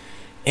naught.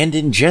 And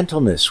in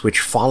gentleness, which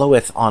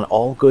followeth on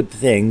all good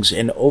things,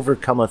 and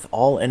overcometh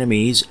all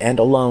enemies, and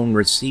alone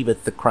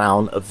receiveth the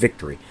crown of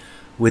victory,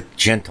 with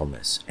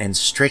gentleness, and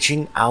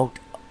stretching out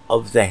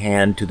of the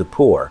hand to the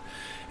poor,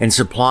 and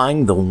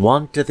supplying the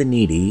want of the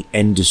needy,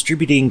 and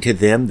distributing to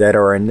them that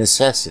are in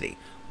necessity.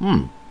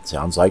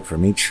 Sounds like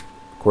from each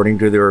according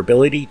to their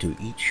ability, to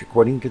each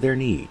according to their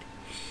need.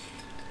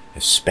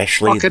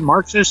 Especially fucking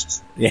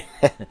Marxists. Yeah,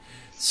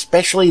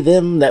 especially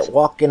them that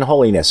walk in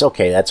holiness.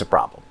 Okay, that's a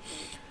problem.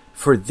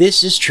 For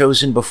this is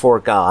chosen before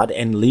God,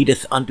 and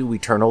leadeth unto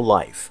eternal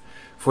life.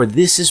 For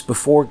this is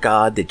before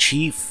God the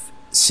chief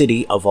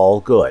city of all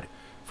good.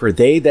 For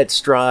they that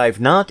strive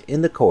not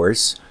in the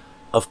course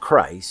of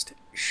Christ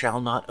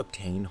shall not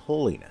obtain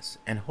holiness.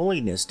 And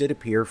holiness did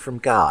appear from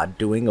God,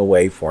 doing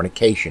away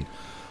fornication,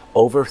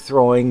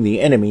 overthrowing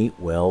the enemy,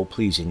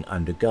 well-pleasing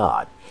unto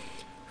God.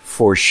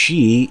 For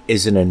she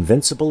is an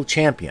invincible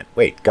champion.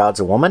 Wait,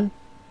 God's a woman?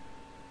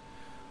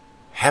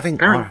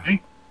 Having honor,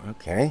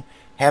 okay.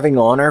 Having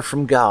honor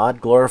from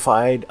God,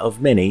 glorified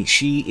of many,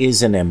 she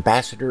is an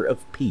ambassador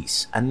of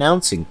peace,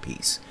 announcing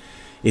peace.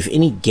 If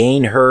any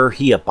gain her,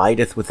 he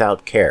abideth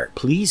without care,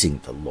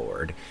 pleasing the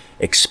Lord,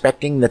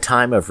 expecting the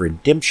time of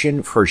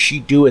redemption, for she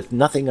doeth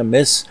nothing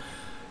amiss,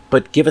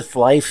 but giveth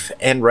life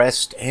and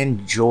rest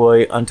and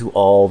joy unto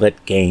all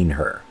that gain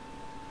her.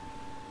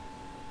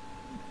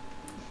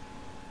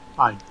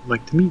 I'd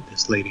like to meet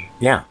this lady.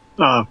 Yeah.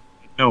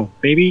 No,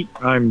 maybe?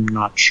 I'm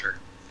not sure.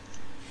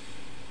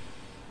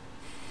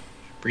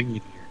 Bring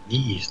you to your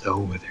knees, though,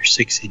 with her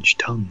 6-inch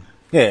tongue.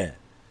 Yeah.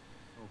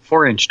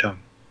 4-inch tongue.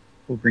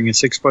 Will bring a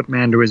 6-foot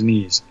man to his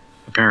knees,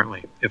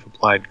 apparently, if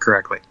applied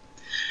correctly.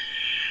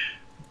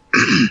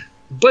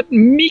 But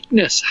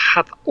meekness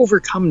hath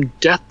overcome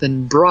death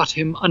and brought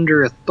him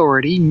under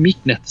authority.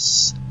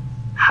 Meekness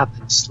hath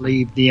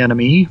enslaved the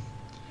enemy.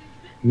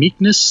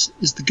 Meekness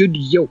is the good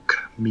yoke.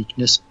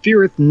 Meekness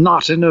feareth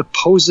not and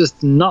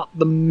opposeth not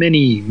the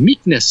many.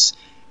 Meekness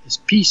is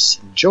peace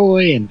and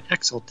joy and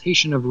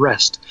exaltation of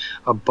rest.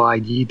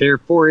 Abide ye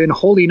therefore in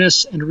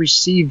holiness, and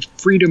receive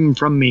freedom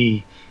from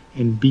me,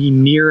 and be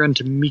near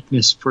unto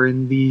meekness. For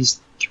in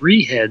these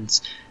 3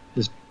 heads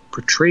is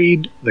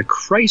portrayed the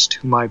Christ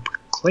whom I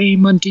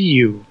proclaim unto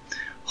you.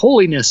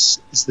 Holiness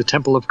is the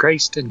temple of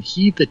Christ, and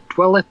he that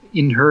dwelleth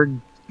in her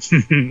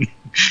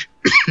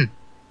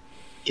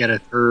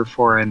getteth her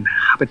for an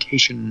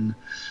habitation.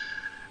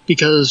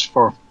 Because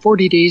for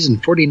 40 days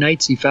and 40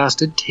 nights he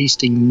fasted,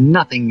 tasting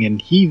nothing,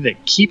 and he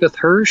that keepeth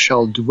her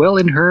shall dwell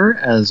in her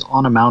as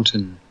on a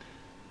mountain.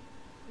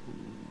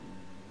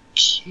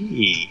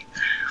 Okay.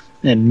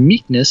 And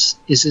meekness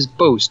is his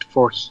boast,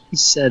 for he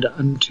said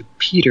unto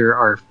Peter,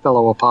 our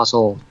fellow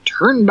apostle,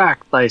 Turn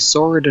back thy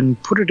sword,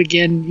 and put it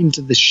again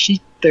into the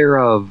sheath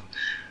thereof.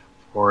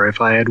 For if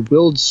I had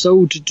willed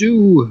so to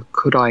do,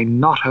 could I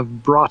not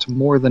have brought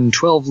more than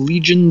 12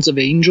 legions of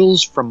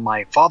angels from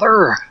my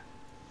Father?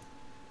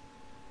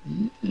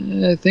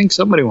 I think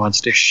somebody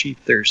wants to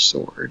sheath their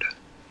sword.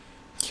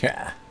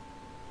 Yeah.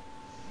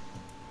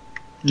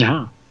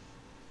 Yeah.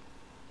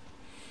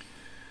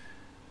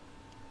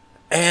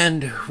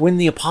 And when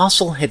the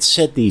apostle had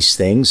said these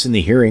things in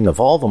the hearing of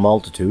all the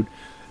multitude,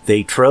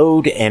 they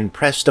trode and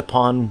pressed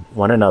upon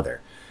one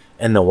another.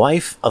 And the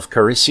wife of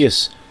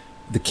Carisius,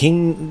 the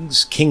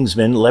king's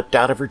kinsman, leapt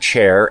out of her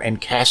chair and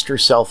cast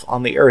herself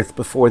on the earth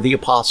before the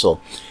apostle,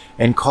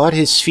 and caught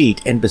his feet,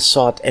 and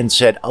besought and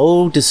said,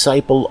 O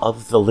disciple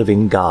of the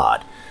living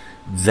God,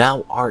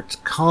 thou art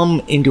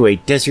come into a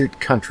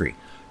desert country,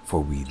 for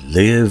we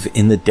live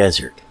in the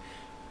desert,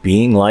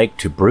 being like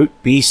to brute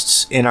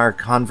beasts in our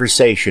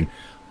conversation.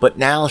 But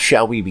now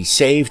shall we be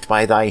saved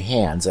by thy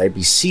hands. I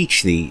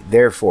beseech thee,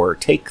 therefore,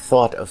 take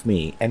thought of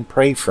me, and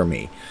pray for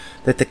me,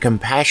 that the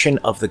compassion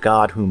of the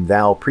God whom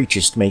thou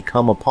preachest may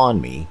come upon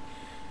me,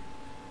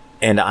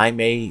 and I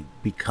may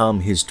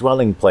become his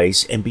dwelling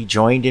place, and be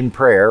joined in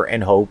prayer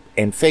and hope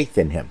and faith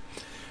in him.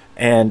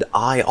 and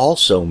I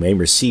also may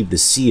receive the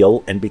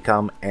seal and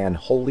become an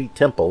holy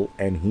temple,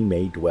 and he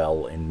may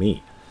dwell in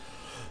me.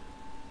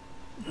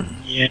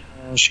 Yeah,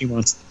 she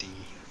wants the D.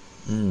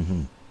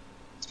 Mm-hmm.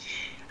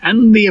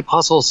 And the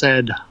apostle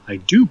said, I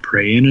do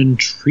pray and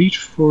entreat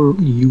for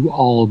you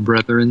all,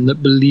 brethren,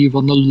 that believe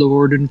on the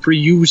Lord, and for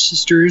you,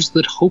 sisters,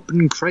 that hope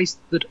in Christ,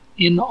 that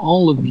in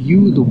all of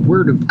you the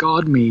word of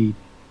God may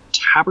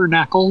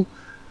tabernacle,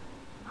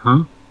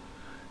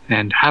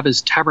 and have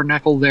his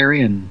tabernacle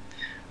therein.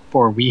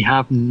 For we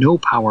have no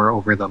power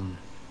over them,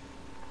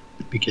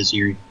 because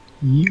ye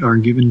are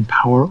given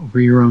power over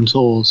your own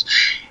souls.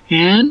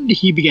 And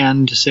he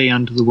began to say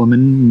unto the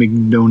woman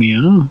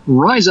Migdonia,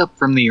 Rise up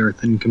from the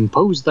earth, and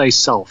compose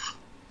thyself.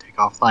 Take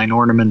off thine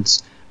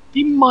ornaments.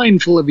 Be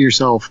mindful of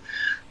yourself.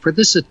 For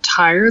this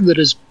attire that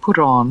is put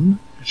on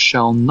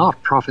shall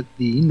not profit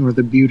thee, nor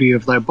the beauty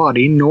of thy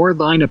body, nor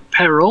thine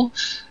apparel,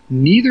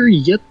 neither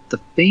yet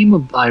the fame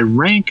of thy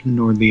rank,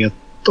 nor the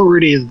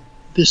authority of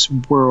this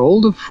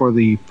world. For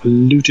the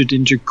polluted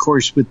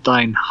intercourse with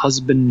thine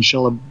husband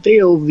shall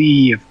avail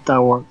thee, if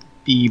thou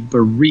be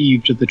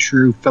bereaved of the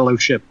true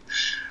fellowship.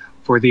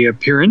 For the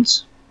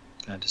appearance,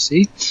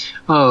 fantasy,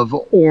 of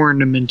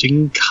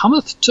ornamenting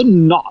cometh to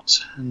naught,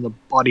 and the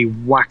body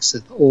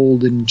waxeth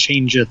old and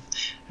changeth,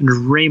 and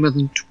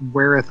raiment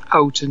weareth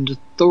out, and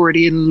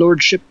authority and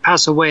lordship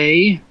pass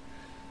away.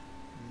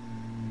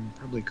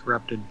 Probably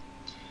corrupted.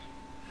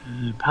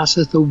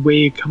 Passeth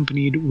away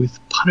accompanied with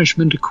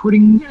punishment,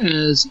 according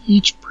as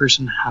each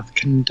person hath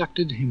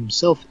conducted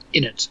himself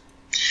in it.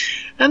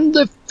 And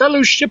the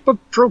fellowship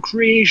of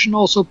procreation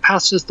also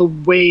passeth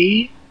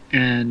away,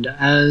 and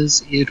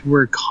as it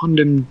were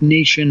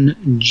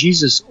condemnation,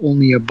 Jesus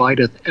only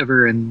abideth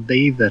ever, and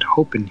they that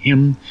hope in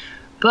him.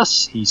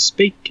 Thus he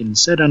spake and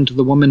said unto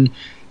the woman,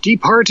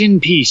 Depart in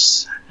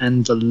peace,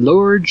 and the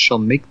Lord shall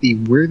make thee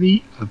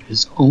worthy of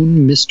his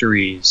own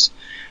mysteries.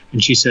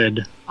 And she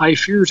said, I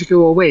fear to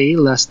go away,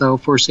 lest thou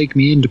forsake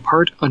me and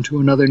depart unto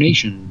another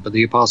nation. But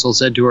the apostle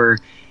said to her,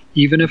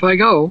 Even if I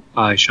go,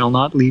 I shall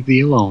not leave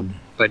thee alone,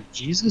 but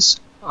Jesus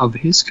of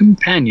his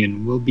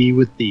companion will be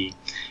with thee.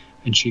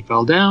 And she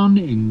fell down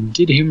and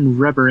did him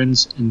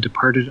reverence, and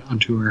departed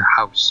unto her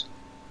house.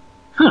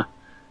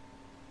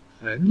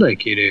 I'd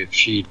like it if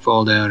she'd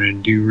fall down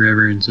and do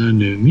reverence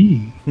unto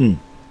me.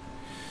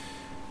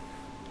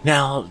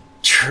 Now,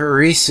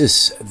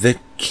 Tiresias, the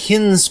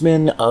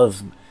kinsman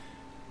of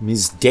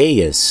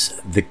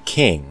Misdaeus the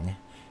king,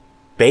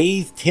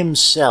 bathed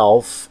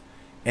himself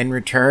and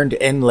returned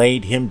and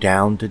laid him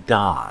down to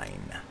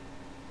dine.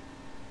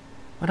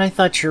 But I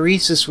thought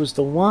Tiresias was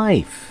the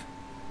wife.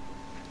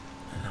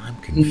 And I'm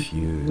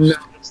confused.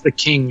 No, it's the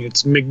king.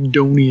 It's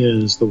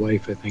Migdonia is the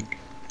wife, I think.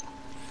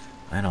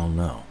 I don't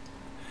know.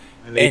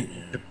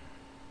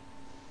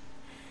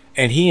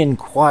 And he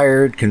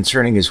inquired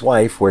concerning his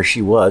wife where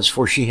she was,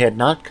 for she had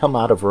not come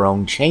out of her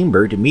own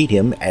chamber to meet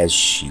him as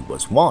she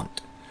was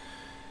wont.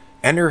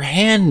 And her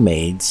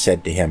handmaid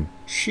said to him,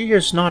 She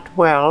is not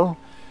well.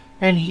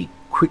 And he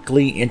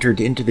quickly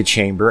entered into the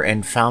chamber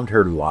and found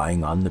her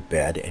lying on the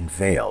bed and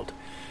veiled.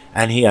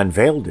 And he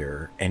unveiled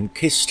her and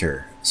kissed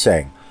her,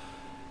 saying,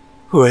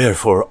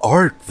 Wherefore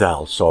art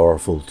thou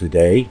sorrowful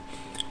today?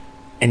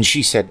 And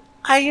she said,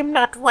 I am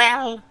not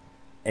well.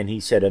 And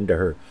he said unto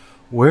her,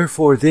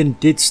 Wherefore then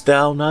didst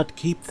thou not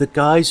keep the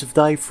guise of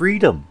thy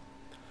freedom,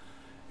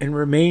 and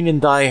remain in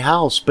thy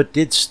house, but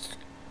didst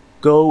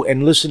go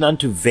and listen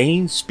unto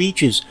vain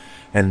speeches,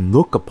 and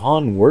look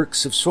upon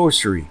works of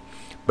sorcery?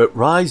 But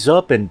rise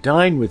up and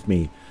dine with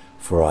me,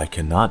 for I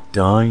cannot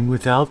dine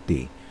without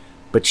thee.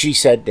 But she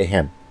said to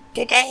him,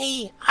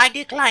 Today I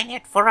decline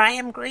it, for I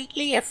am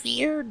greatly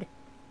afeard.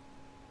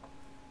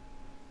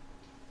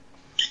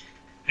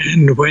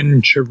 And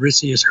when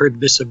Tiresias heard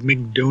this of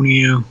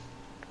Migdonia,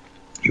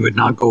 he would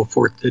not go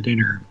forth to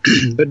dinner,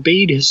 but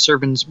bade his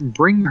servants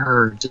bring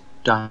her to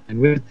dine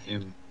with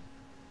him.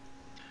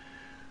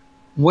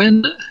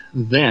 When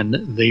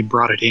then they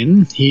brought it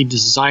in, he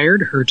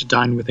desired her to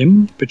dine with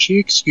him, but she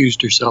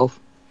excused herself.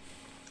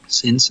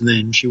 Since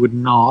then she would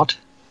not,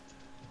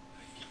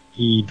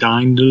 he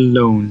dined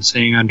alone,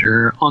 saying unto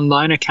her, On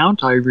thine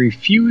account I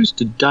refuse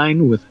to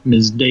dine with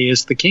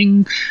Misdaeus the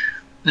king,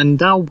 and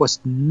thou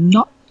wast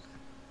not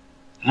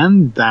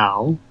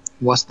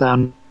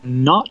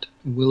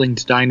willing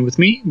to dine with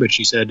me? But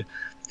she said,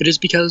 It is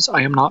because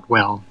I am not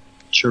well.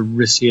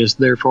 Tiresias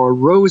therefore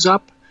rose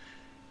up,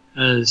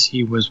 as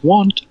he was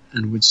wont,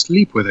 and would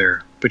sleep with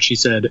her. But she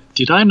said,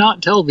 Did I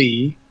not tell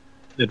thee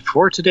that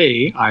for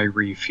today I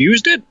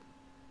refused it?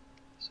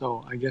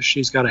 So I guess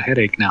she's got a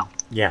headache now.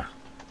 Yeah.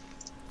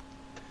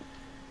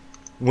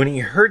 When he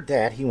heard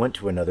that, he went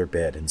to another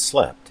bed and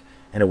slept.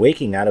 And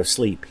awaking out of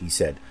sleep, he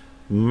said,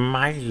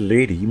 My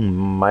lady,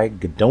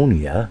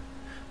 Mygdonia,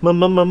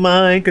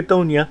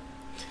 Mygdonia,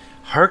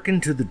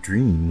 hearken to the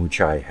dream which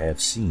I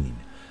have seen.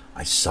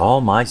 I saw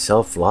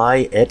myself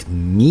lie at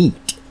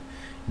meat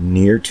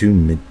near to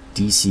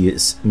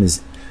Misdaeus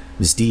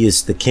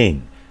the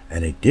king,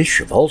 and a dish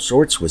of all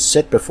sorts was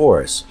set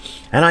before us.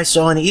 And I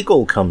saw an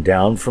eagle come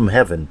down from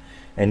heaven,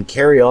 and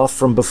carry off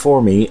from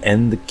before me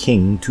and the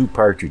king 2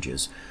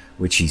 partridges,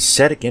 which he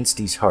set against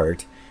his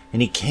heart,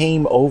 and he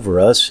came over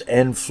us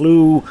and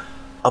flew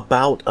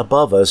about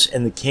above us,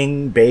 and the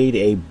king bade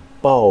a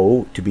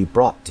bow to be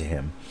brought to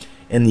him.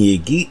 And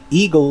the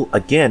eagle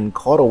again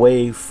caught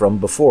away from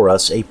before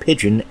us a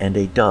pigeon and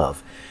a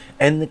dove.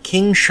 And the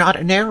king shot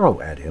an arrow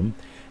at him,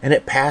 and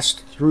it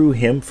passed through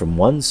him from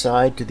one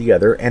side to the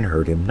other, and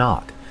hurt him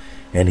not.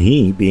 And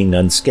he, being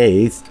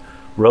unscathed,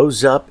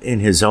 rose up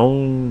into his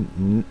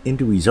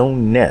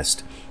own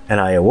nest. And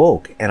I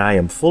awoke, and I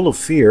am full of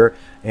fear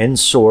and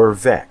sore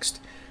vexed,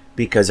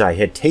 because I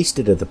had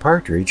tasted of the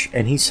partridge,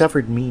 and he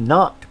suffered me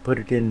not to put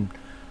it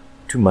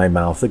into my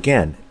mouth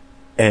again.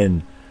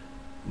 And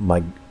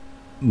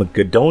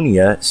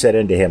Macedonia said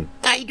unto him,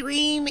 Thy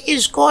dream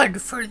is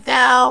good, for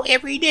thou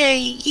every day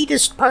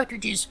eatest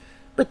partridges,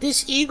 but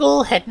this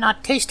eagle had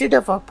not tasted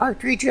of a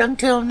partridge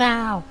until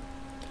now.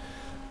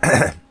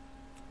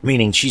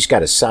 meaning she's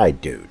got a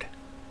side dude.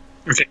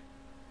 Okay.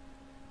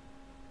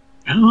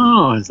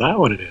 Oh, is that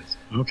what it is?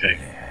 Okay.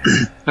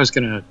 I was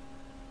going to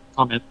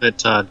comment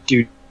that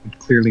dude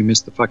clearly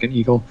missed the fucking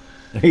eagle.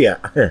 Yeah.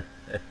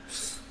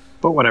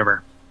 But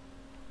whatever.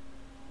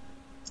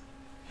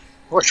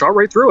 Well, I shot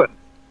right through it.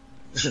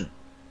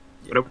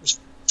 But it was...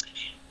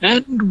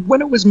 And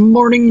when it was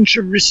morning,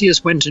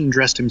 Tiresias went and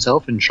dressed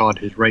himself and shod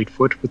his right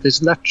foot with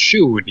his left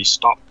shoe, and he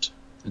stopped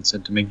and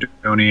said to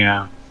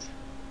Mygdonia,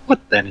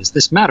 What then is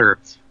this matter?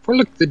 For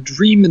look, the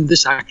dream in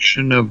this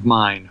action of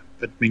mine.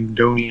 But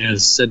Mygdonia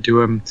said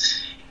to him,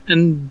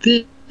 And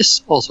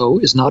this also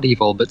is not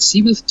evil, but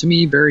seemeth to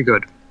me very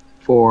good.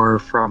 For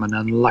from an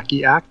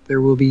unlucky act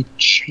there will be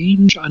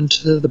change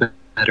unto the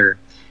better.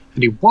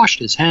 And he washed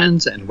his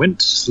hands and went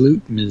to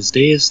salute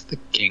Mizdaeus the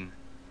king.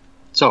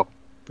 So,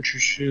 put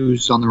your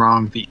shoes on the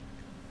wrong feet.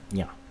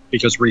 Yeah.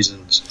 Because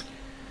reasons.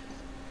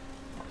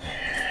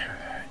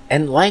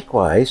 And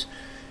likewise,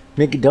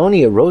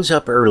 Mygdonia rose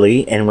up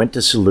early and went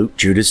to salute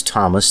Judas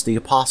Thomas the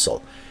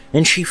apostle.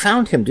 And she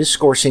found him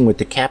discoursing with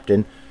the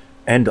captain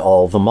and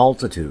all the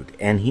multitude.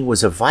 And he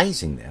was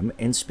advising them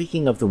and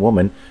speaking of the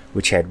woman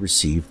which had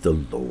received the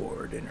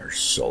Lord in her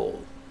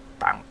soul.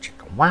 Bow,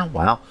 chicka, wow,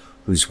 wow,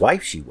 whose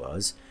wife she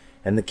was.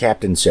 And the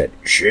captain said,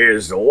 She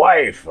is the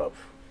wife of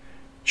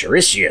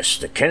Tiresias,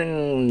 the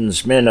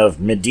kinsman of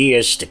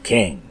Mizdaeus the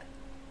king.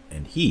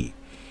 And he,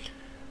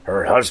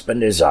 Her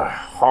husband is a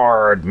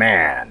hard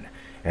man,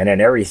 and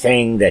in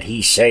everything that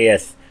he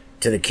saith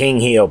to the king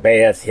he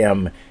obeyeth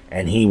him,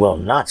 and he will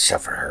not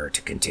suffer her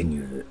to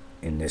continue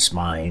in this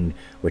mind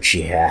which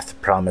she hath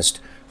promised,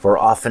 for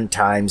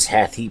oftentimes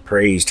hath he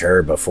praised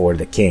her before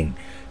the king,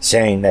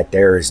 saying that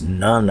there is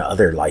none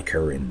other like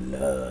her in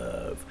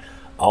love.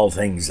 All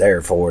things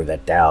therefore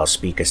that thou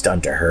speakest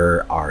unto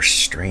her are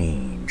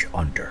strange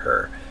unto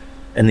her.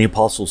 And the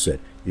apostle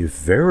said, If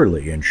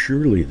verily and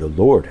surely the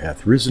Lord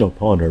hath risen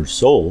upon her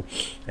soul,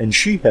 and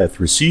she hath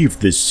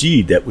received this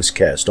seed that was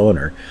cast on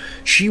her,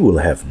 she will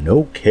have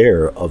no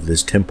care of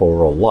this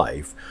temporal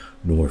life,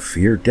 nor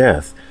fear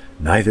death,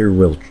 neither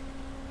will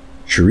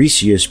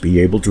Tiresias be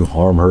able to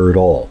harm her at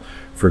all.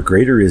 For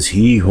greater is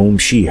he whom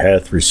she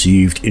hath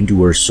received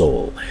into her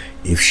soul,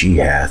 if she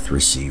hath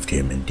received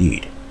him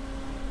indeed.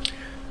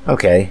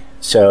 Okay,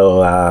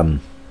 so,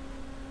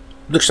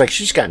 looks like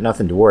she's got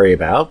nothing to worry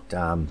about.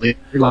 And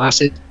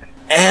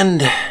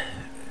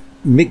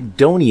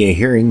Mygdonia,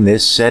 hearing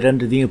this, said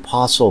unto the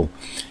apostle,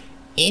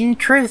 In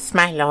truth,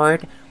 my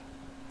lord,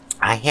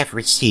 I have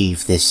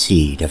received this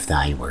seed of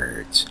thy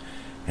words,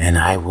 and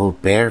I will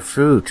bear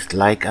fruit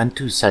like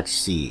unto such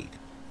seed.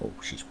 Oh,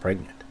 she's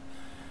pregnant.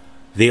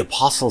 The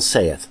apostle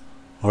saith,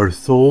 Our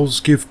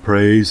souls give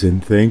praise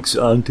and thanks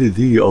unto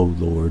thee, O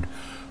Lord,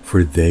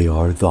 for they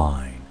are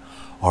thine.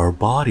 Our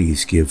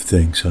bodies give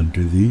thanks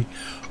unto thee,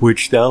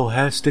 which thou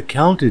hast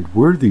accounted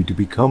worthy to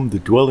become the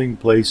dwelling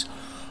place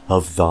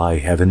of thy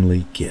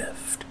heavenly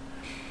gift.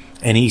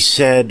 And he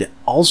said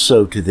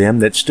also to them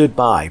that stood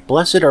by,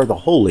 Blessed are the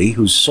holy,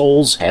 whose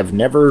souls have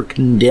never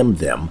condemned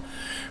them,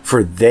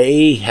 for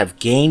they have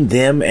gained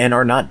them and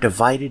are not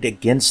divided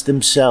against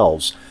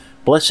themselves.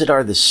 Blessed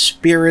are the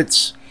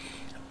spirits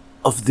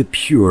of the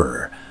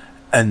pure,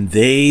 and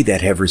they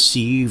that have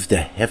received the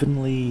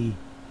heavenly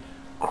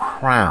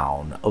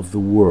crown of the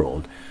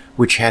world,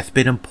 which hath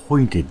been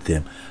appointed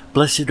them.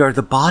 Blessed are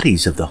the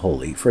bodies of the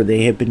holy, for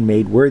they have been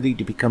made worthy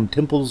to become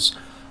temples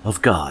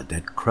of God,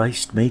 that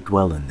Christ may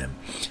dwell in them.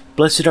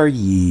 Blessed are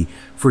ye,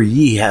 for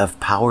ye have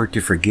power to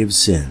forgive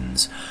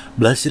sins.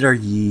 Blessed are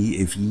ye,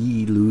 if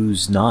ye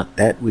lose not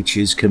that which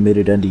is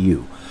committed unto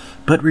you,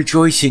 but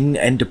rejoicing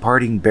and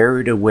departing bear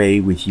it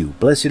away with you.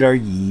 Blessed are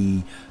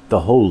ye,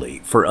 the holy,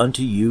 for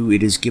unto you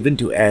it is given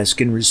to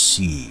ask and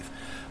receive.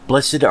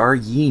 Blessed are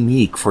ye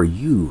meek, for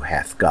you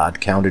hath God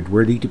counted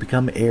worthy to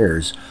become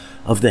heirs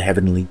of the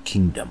heavenly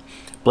kingdom.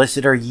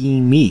 Blessed are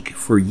ye meek,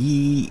 for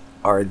ye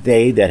are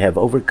they that have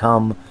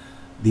overcome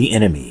the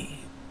enemy.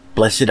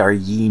 Blessed are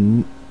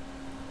ye...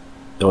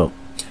 Oh,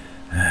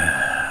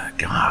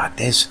 God,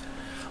 this...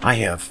 I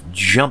have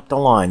jumped the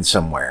line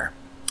somewhere.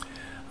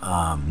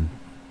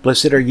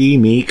 Blessed are ye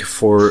meek,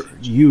 for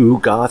you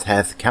God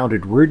hath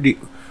counted worthy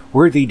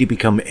to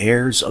become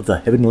heirs of the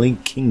heavenly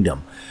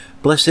kingdom.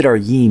 Blessed are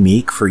ye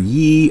meek, for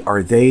ye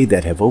are they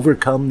that have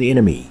overcome the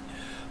enemy.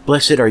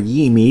 Blessed are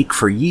ye meek,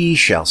 for ye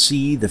shall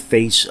see the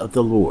face of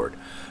the Lord.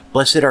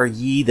 Blessed are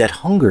ye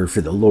that hunger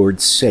for the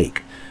Lord's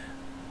sake.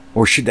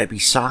 Or should that be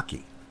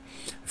sake?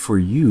 For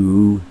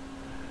you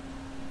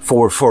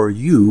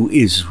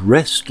is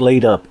rest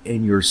laid up,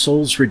 and your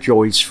souls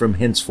rejoice from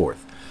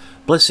henceforth.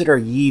 Blessed are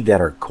ye that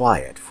are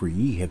quiet, for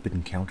ye have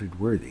been counted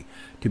worthy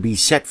to be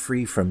set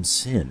free from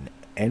sin,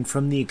 and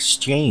from the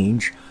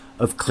exchange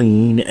of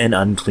clean and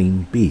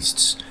unclean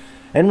beasts.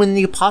 And when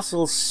the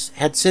apostles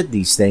had said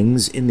these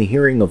things in the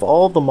hearing of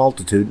all the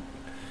multitude,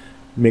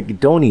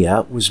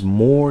 Macedonia was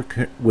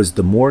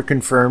the more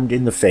confirmed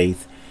in the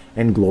faith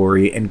and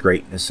glory and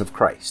greatness of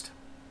Christ.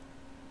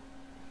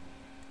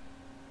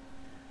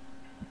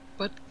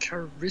 But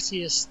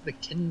Carisius, the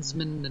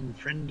kinsman and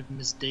friend of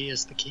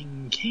Misdaeus the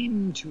king,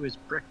 came to his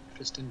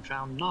breakfast and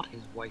found not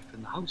his wife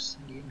in the house,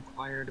 and he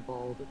inquired of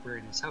all that were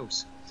in his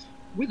house,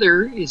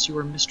 Whither is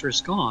your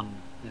mistress gone?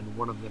 And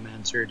one of them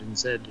answered and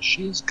said,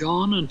 She is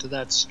gone unto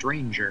that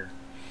stranger.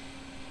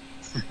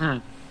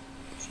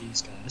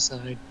 She's got a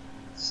side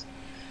piece.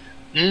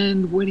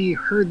 And when he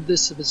heard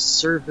this of his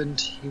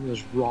servant, he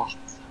was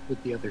wroth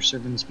with the other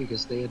servants,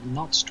 because they had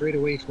not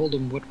straightway told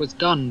him what was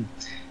done.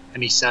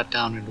 And he sat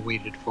down and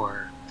waited for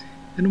her.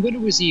 And when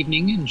it was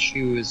evening, and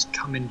she was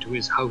come into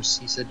his house,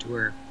 he said to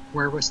her,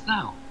 Where wast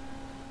thou?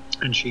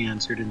 And she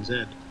answered and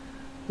said,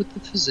 With the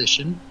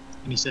physician.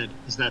 And he said,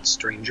 Is that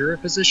stranger a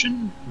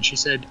physician? And she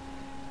said,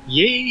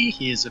 Yea,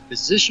 he is a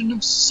physician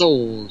of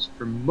souls,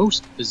 for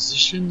most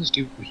physicians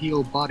do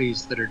heal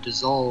bodies that are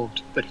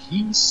dissolved, but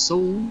he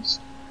souls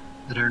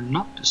that are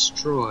not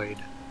destroyed.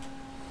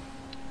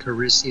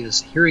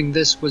 Carisius, hearing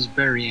this, was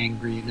very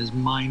angry in his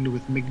mind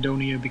with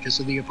Mygdonia because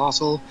of the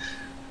apostle,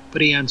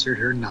 but he answered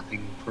her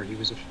nothing, for he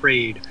was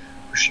afraid,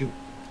 for she was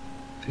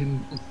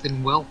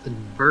in wealth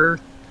and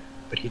birth.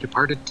 But he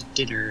departed to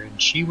dinner,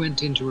 and she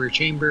went into her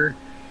chamber,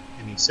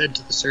 and he said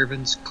to the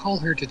servants, Call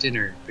her to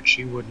dinner, but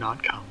she would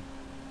not come.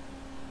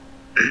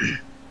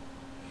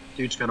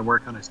 Dude's got to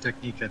work on his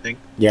technique, I think.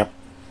 Yep.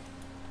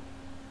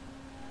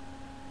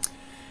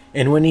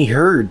 And when he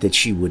heard that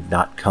she would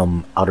not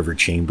come out of her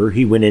chamber,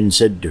 he went in and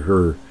said to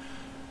her,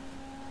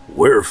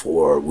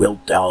 Wherefore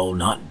wilt thou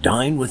not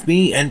dine with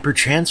me, and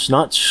perchance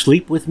not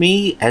sleep with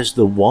me, as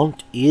the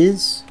wont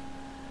is?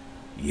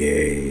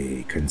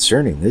 Yea,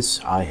 concerning this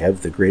I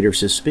have the greater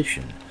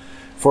suspicion.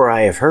 For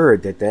I have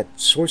heard that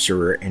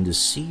sorcerer and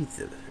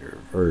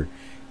deceiver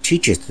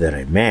teacheth that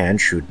a man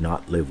should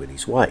not live with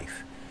his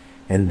wife,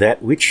 and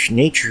that which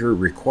nature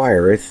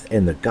requireth,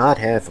 and the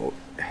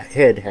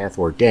Godhead hath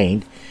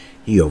ordained,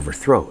 he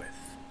overthroweth.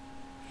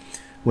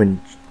 When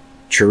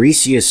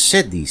Cheresias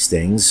said these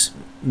things,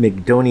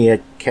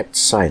 Mygdonia kept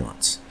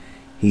silence.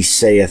 He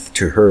saith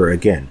to her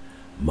again,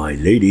 My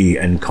lady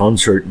and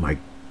consort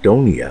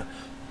Mygdonia,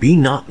 be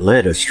not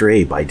led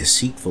astray by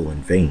deceitful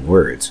and vain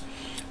words,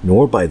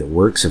 nor by the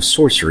works of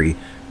sorcery,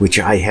 which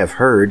I have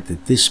heard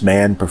that this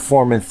man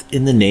performeth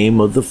in the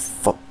name of the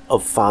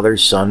Father,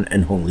 Son,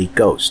 and Holy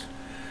Ghost.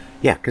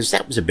 Yeah, because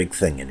that was a big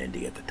thing in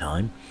India at the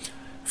time.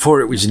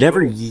 For it was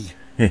never yet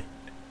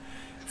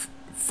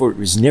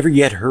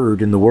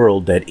heard in the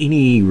world that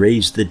any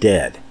raised the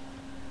dead.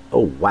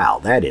 Oh, wow,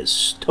 that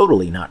is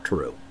totally not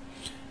true.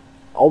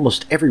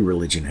 Almost every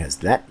religion has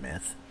that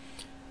myth.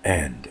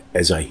 And,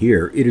 as I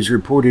hear, it is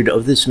reported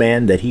of this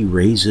man that he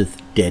raiseth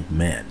dead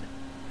men.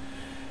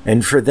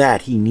 And for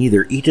that he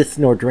neither eateth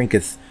nor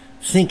drinketh.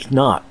 Think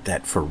not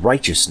that for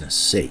righteousness'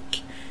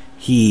 sake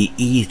he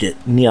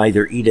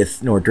neither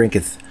eateth nor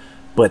drinketh,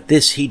 but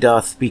this he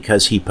doth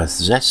because he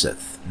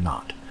possesseth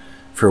not.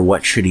 For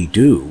what should he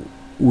do,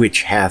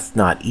 which hath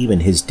not even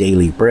his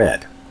daily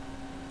bread?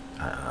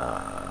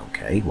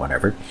 Okay,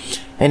 whatever.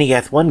 And he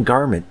hath one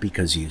garment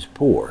because he is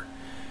poor.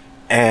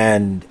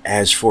 And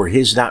as for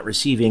his not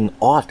receiving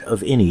aught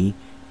of any,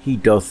 he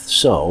doth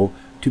so,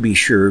 to be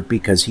sure,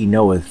 because he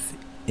knoweth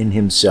in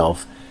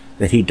himself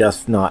that he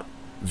doth not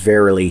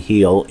verily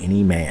heal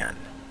any man.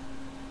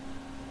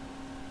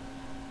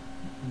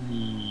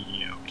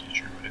 Yeah, okay,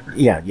 sure, whatever.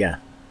 Yeah.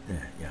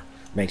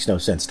 Makes no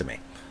sense to me.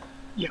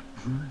 Yeah,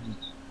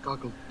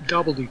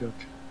 gobbledygook.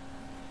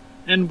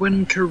 And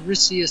when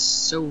Carisius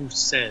so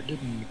said,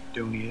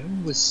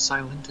 Mygdonia was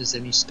silent as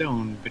any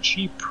stone, but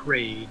she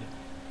prayed,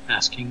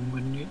 asking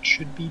when it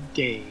should be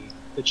day,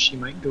 that she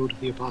might go to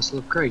the apostle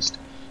of Christ.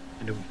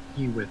 And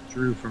he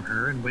withdrew from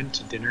her, and went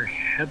to dinner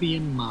heavy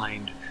in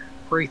mind,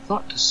 for he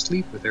thought to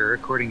sleep with her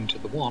according to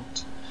the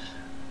wont.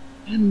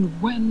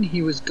 And when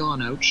he was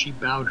gone out, she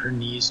bowed her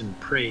knees and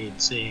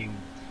prayed, saying,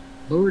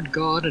 Lord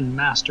God and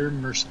Master,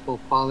 merciful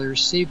Father,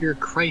 Saviour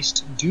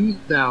Christ, do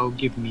thou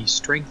give me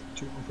strength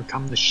to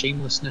overcome the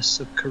shamelessness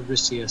of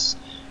Carisius,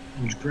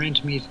 and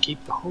grant me to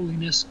keep the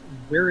holiness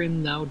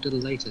wherein thou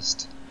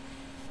delightest.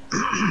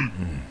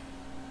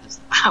 Is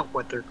that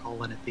what they're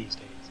calling it these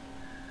days?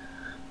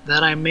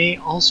 That I may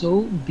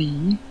also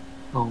by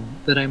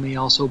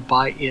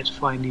it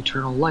find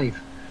eternal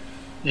life.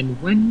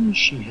 And when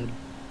she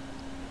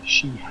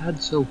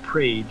had so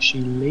prayed, she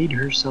laid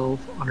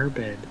herself on her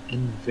bed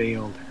and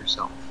veiled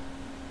herself.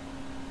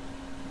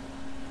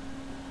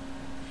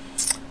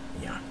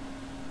 Yeah.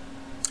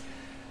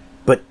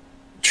 But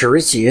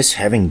Tiresias,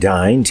 having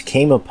dined,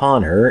 came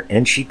upon her,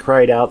 and she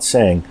cried out,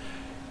 saying,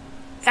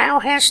 Thou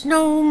hast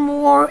no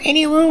more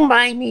any room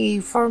by me,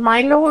 for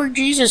my Lord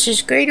Jesus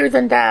is greater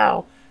than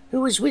thou,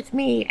 who is with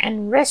me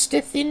and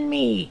resteth in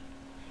me.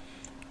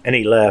 And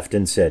he laughed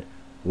and said,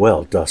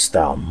 Well dost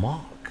thou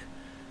mock,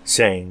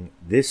 saying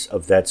this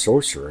of that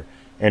sorcerer,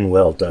 and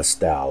well dost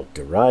thou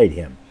deride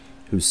him,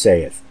 who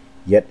saith,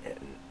 Yet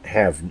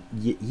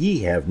ye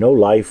have no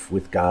life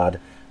with God,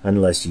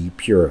 unless ye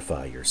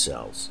purify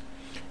yourselves.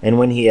 And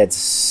when he had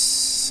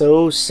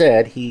so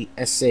said, he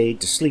essayed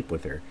to sleep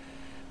with her.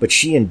 But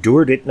she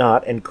endured it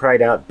not, and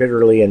cried out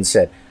bitterly, and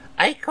said,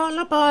 I call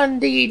upon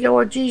thee,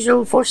 Lord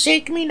Jesus,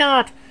 forsake me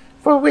not,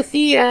 for with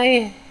thee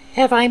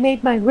have I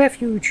made my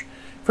refuge.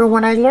 For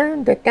when I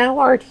learned that thou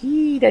art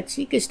he that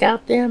seekest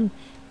out them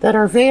that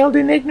are veiled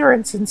in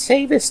ignorance, and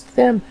savest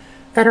them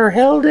that are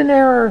held in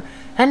error,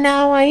 and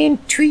now I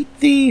entreat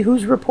thee,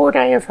 whose report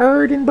I have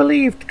heard and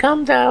believed,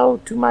 come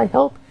thou to my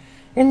help,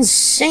 and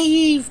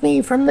save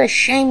me from the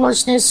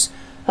shamelessness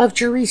of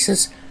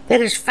Tiresias, that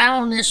his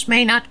foulness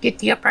may not get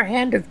the upper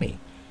hand of me.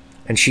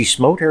 And she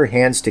smote her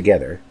hands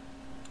together,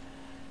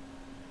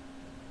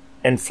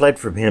 and fled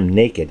from him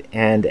naked.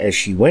 And as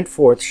she went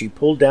forth, she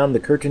pulled down the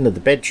curtain of the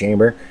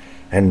bedchamber,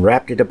 and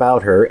wrapped it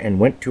about her, and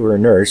went to her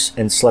nurse,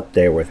 and slept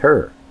there with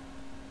her.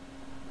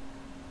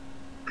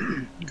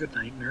 Good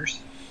night, nurse.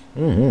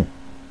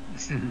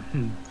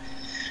 Mm-hmm.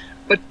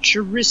 But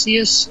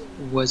Tiresias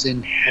was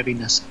in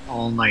heaviness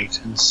all night,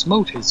 and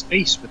smote his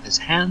face with his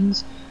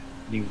hands,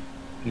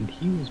 and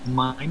he was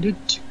minded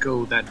to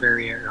go that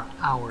very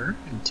hour,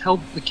 and tell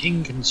the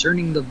king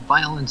concerning the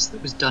violence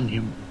that was done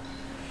him.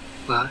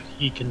 But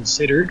he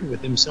considered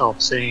with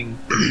himself, saying,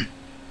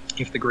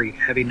 If the great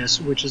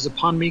heaviness which is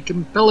upon me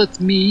compelleth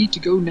me to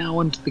go now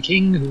unto the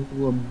king, who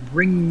will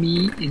bring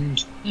me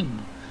into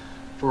him,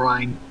 for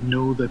I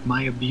know that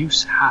my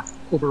abuse hath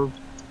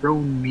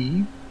overthrown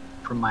me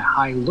from my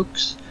high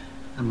looks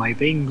and my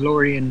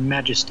vainglory and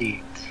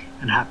majesty,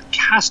 and hath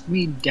cast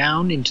me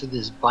down into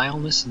this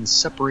vileness, and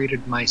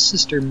separated my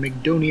sister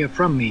Mygdonia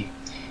from me.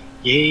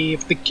 Yea,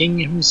 if the king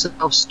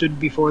himself stood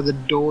before the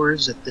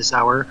doors at this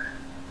hour,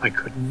 I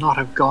could not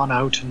have gone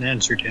out and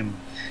answered him.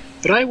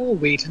 But I will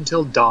wait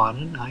until dawn,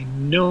 and I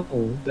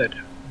know that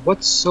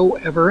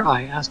whatsoever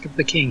I ask of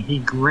the king, he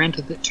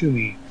granteth it to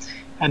me.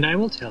 And I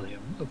will tell him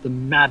of the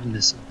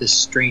madness of this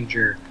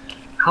stranger,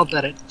 how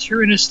that it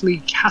tyrannously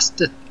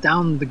casteth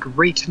down the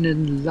great and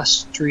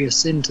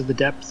illustrious into the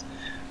depth.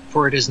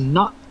 For it is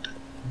not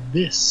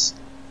this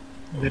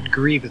that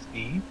grieveth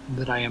me,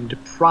 that I am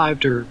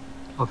deprived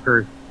of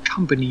her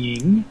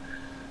companying,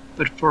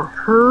 but for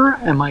her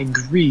am I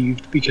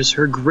grieved, because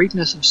her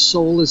greatness of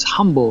soul is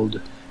humbled,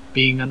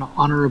 being an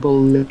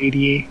honorable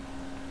lady,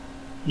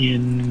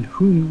 in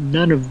whom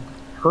none of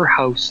her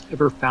house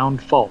ever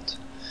found fault.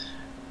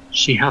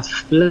 She hath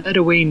fled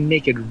away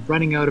naked,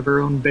 running out of her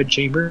own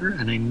bedchamber,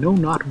 and I know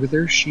not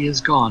whither she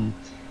is gone.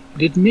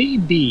 And it may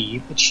be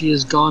that she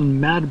is gone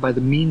mad by the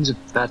means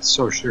of that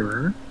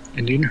sorcerer,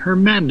 and in her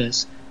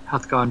madness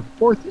hath gone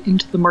forth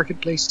into the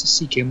marketplace to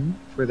seek him,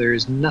 for there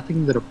is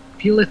nothing that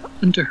appealeth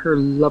unto her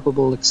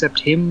lovable except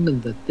him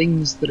and the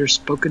things that are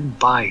spoken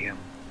by him.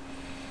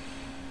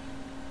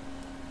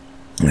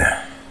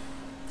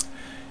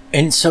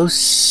 And so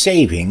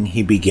saving,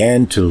 he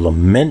began to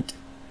lament,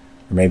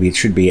 or maybe it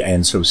should be,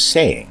 and so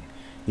saying,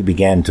 he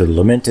began to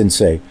lament and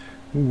say,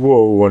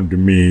 Woe unto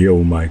me,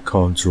 O my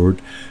consort,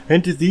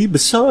 and to thee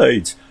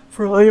besides,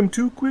 for I am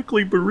too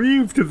quickly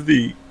bereaved of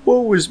thee.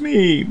 Woe is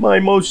me, my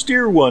most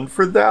dear one,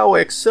 for thou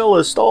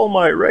excellest all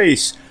my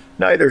race.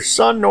 Neither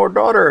son nor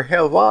daughter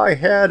have I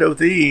had of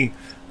thee,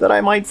 that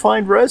I might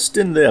find rest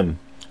in them.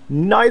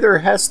 Neither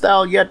hast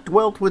thou yet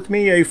dwelt with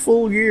me a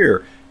full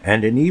year,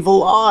 and an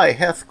evil eye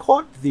hath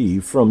caught thee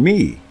from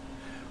me.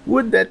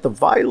 Would that the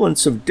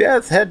violence of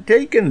death had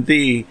taken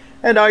thee,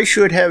 and I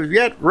should have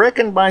yet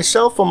reckoned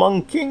myself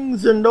among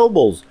kings and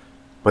nobles,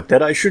 but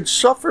that I should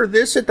suffer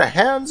this at the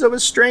hands of a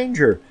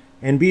stranger,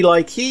 and be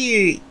like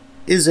he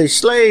is a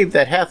slave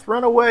that hath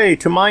run away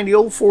to mine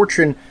ill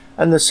fortune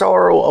and the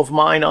sorrow of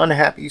mine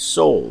unhappy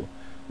soul.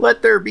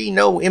 Let there be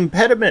no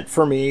impediment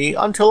for me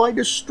until I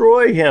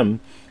destroy him,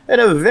 and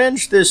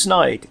avenge this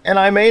night, and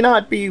I may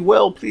not be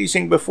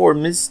well-pleasing before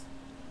Misdaeus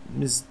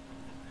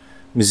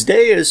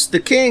the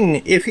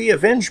king, if he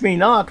avenge me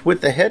not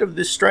with the head of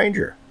this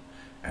stranger.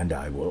 And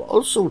I will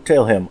also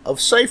tell him of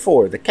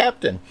Sapphor the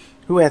captain,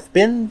 who hath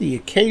been the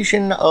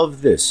occasion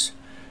of this.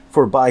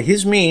 For by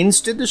his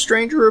means did the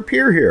stranger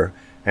appear here,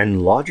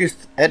 and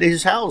lodgeth at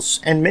his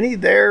house, and many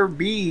there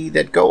be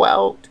that go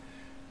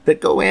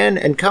in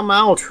and come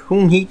out,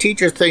 whom he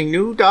teacheth a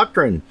new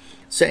doctrine,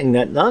 saying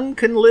that none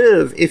can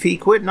live if he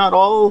quit not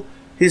all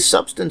his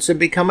substance and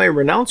become a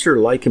renouncer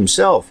like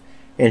himself,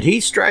 and he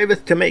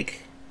striveth to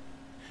make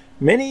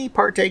many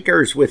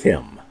partakers with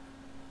him.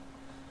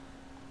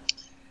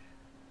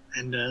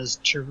 And as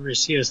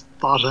Tiresias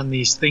thought on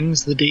these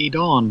things, the day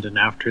dawned, and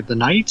after the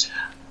night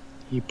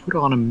he put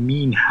on a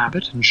mean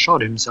habit and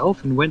shot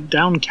himself, and went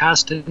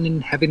downcast and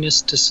in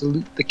heaviness to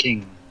salute the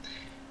king.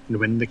 And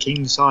when the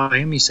king saw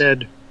him, he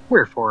said,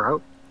 Wherefore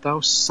art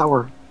thou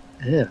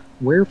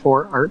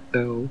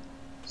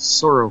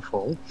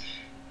sorrowful,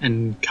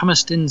 and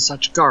comest in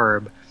such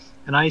garb?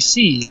 And I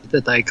see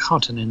that thy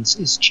countenance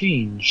is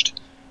changed.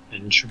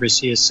 And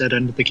Tiresias said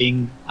unto the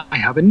king, I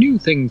have a new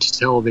thing to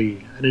tell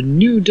thee, and a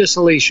new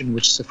desolation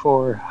which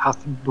Sephor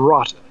hath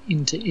brought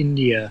into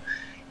India,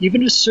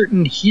 even a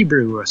certain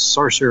Hebrew, a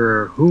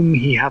sorcerer, whom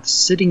he hath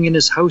sitting in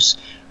his house,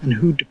 and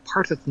who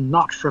departeth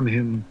not from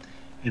him.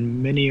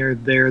 And many are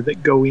there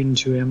that go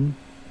into him,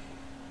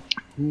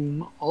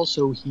 whom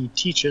also he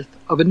teacheth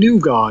of a new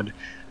God,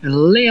 and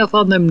layeth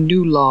on them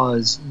new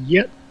laws,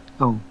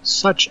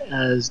 such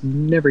as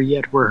never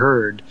yet were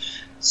heard,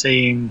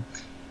 saying,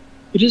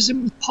 It is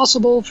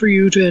impossible for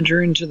you to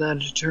enter into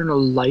that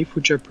eternal life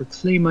which I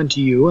proclaim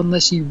unto you,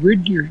 unless ye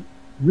rid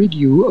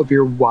you of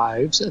your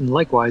wives, and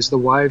likewise the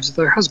wives of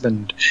their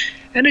husband.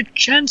 And it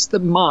chanced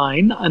that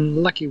mine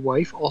unlucky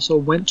wife also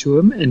went to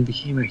him, and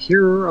became a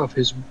hearer of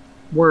his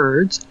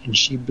words, and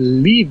she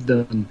believed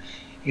them.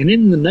 And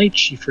in the night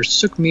she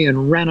forsook me,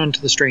 and ran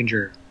unto the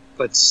stranger.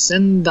 But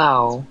send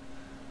thou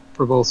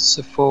for both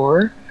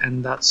Sephor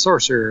and that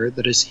sorcerer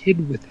that is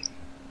hid within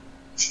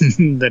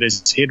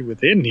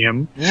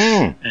him,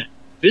 and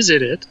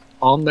visit it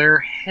on their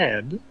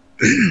head,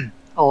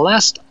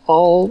 lest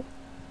all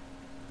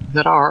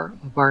that are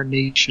of our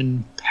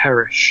nation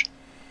perish.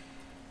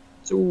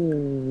 So,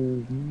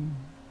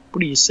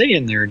 what are you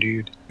saying there,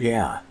 dude?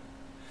 Yeah.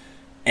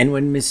 And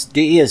when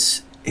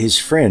Misdeus, his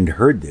friend,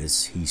 heard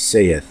this, he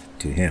saith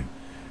to him,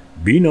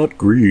 Be not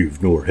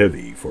grieved nor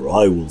heavy, for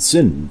I will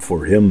send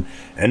for him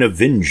and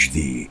avenge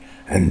thee,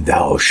 and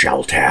thou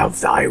shalt have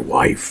thy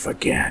wife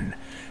again.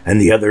 And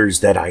the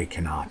others that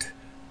cannot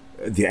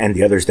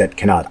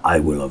I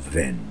will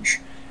avenge.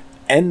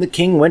 And the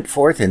king went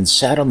forth and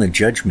sat on the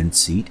judgment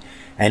seat,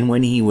 and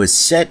when he was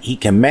set, he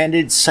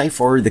commanded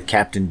Sephor the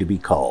captain to be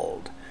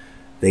called.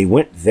 They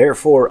went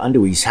therefore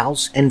unto his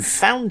house, and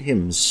found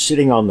him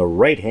sitting on the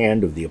right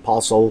hand of the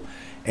apostle,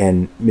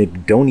 and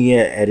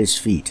Mygdonia at his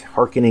feet,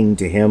 hearkening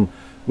to him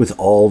with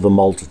all the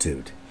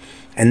multitude.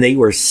 And they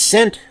were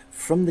sent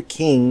from the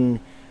king,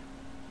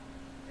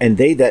 and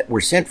they that were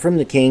sent from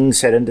the king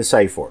said unto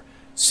Sephor,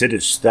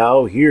 Sittest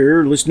thou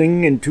here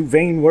listening unto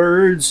vain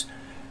words?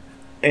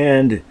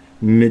 And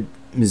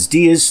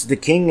Misdeus the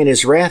king in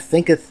his wrath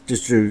thinketh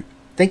to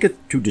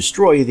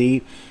destroy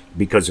thee,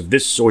 because of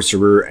this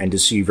sorcerer and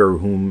deceiver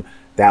whom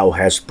thou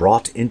hast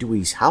brought into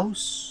his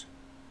house?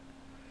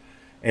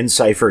 And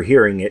Sephor,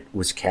 hearing it,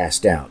 was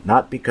cast out,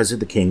 not because of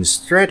the king's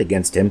threat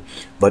against him,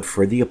 but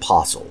for the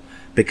apostle,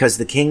 because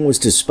the king was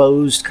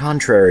disposed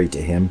contrary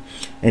to him.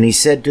 And he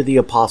said to the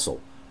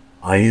apostle,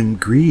 I am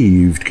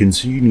grieved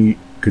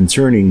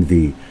concerning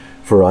thee,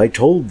 for I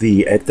told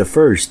thee at the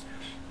first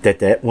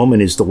that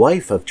woman is the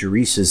wife of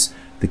Tiresias,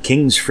 the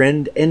king's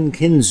friend and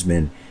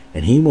kinsman,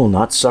 and he will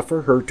not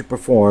suffer her to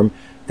perform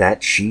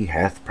that she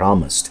hath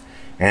promised.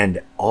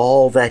 And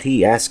all that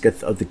he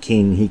asketh of the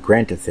king he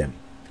granteth him.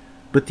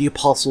 But the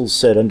apostles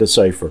said unto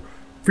Sephor,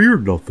 Fear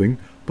nothing,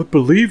 but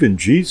believe in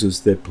Jesus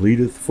that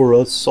pleadeth for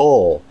us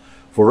all,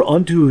 for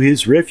unto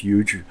his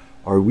refuge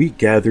are we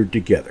gathered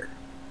together.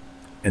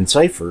 And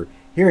Sephor,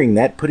 hearing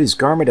that, put his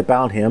garment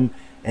about him,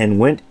 and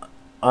went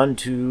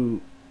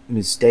unto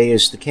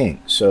Misdeus the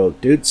king. So,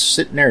 dude's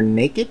sitting there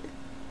naked?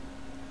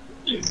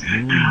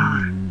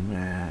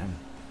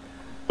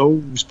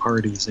 Those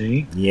parties,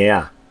 eh?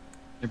 Yeah.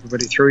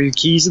 Everybody throw your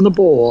keys in the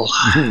bowl.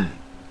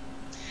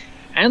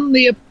 And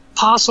the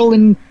apostle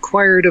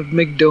inquired of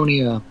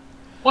Mygdonia,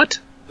 What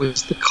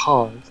was the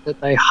cause that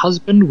thy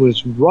husband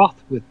was wroth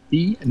with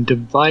thee, and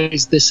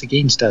devised this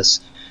against us?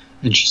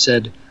 And she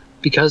said,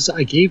 Because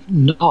I gave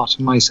not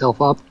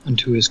myself up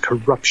unto his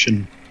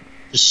corruption,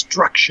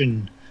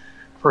 destruction.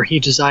 For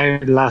he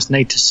desired last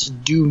night to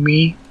subdue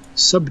me,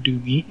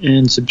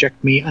 and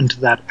subject me unto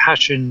that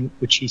passion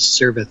which he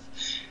serveth.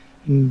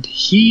 And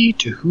he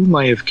to whom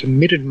I have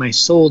committed my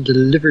soul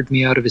delivered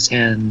me out of his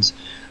hands.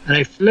 And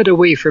I fled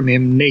away from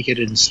him naked,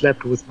 and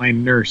slept with my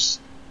nurse.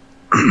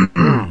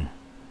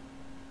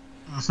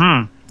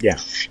 Yeah.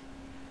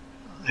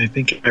 I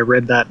think I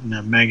read that in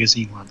a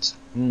magazine once.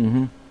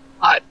 Mm-hmm.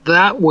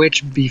 That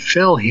which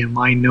befell him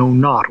I know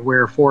not,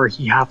 wherefore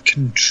he hath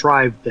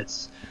contrived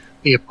this.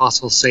 The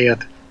apostle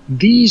saith,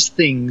 These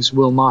things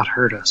will not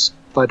hurt us,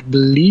 but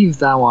believe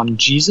thou on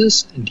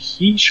Jesus, and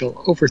he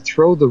shall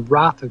overthrow the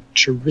wrath of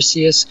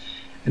Tiresias,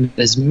 and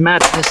his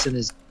madness and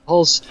his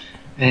pulse,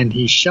 and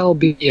he shall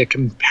be a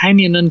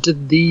companion unto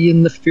thee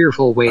in the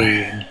fearful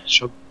way, and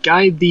shall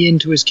guide thee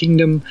into his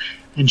kingdom,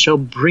 and shall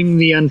bring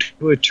thee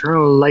unto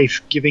eternal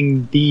life,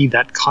 giving thee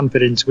that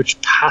confidence which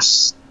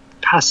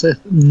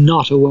passeth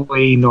not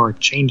away nor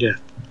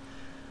changeth.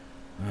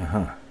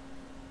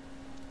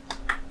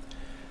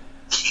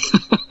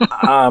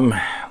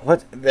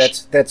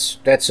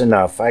 That's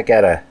enough.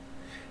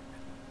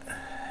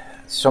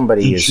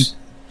 Somebody is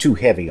too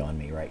heavy on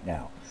me right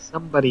now.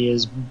 Somebody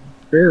is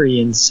very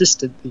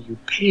insistent that you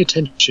pay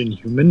attention,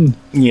 human.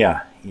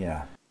 Yeah.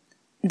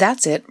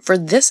 That's it for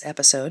this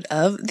episode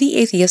of The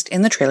Atheist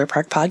in the Trailer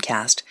Park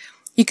Podcast.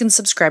 You can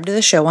subscribe to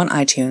the show on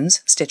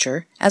iTunes,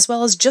 Stitcher, as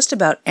well as just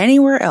about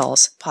anywhere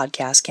else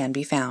podcasts can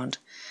be found.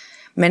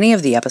 Many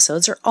of the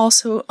episodes are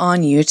also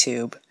on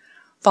YouTube.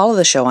 Follow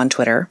the show on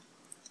Twitter.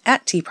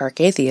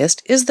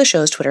 @TParkAtheist is the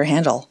show's Twitter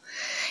handle.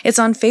 It's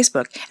on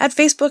Facebook at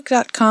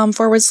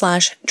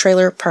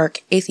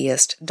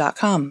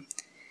facebook.com/trailerparkatheist.com.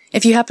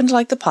 If you happen to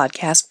like the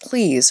podcast,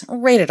 please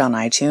rate it on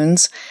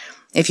iTunes.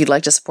 If you'd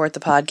like to support the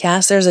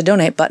podcast, there's a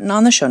donate button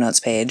on the show notes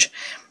page.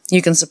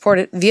 You can support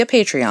it via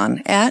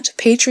Patreon at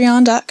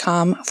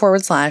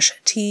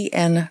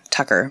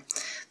patreon.com/TNTucker.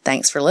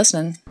 Thanks for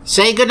listening.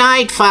 Say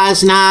goodnight,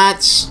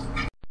 Fuzz-Nuts.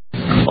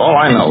 All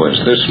I know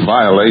is this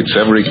violates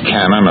every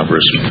canon of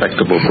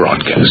respectable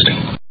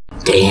broadcasting.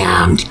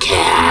 Damned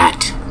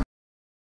cat.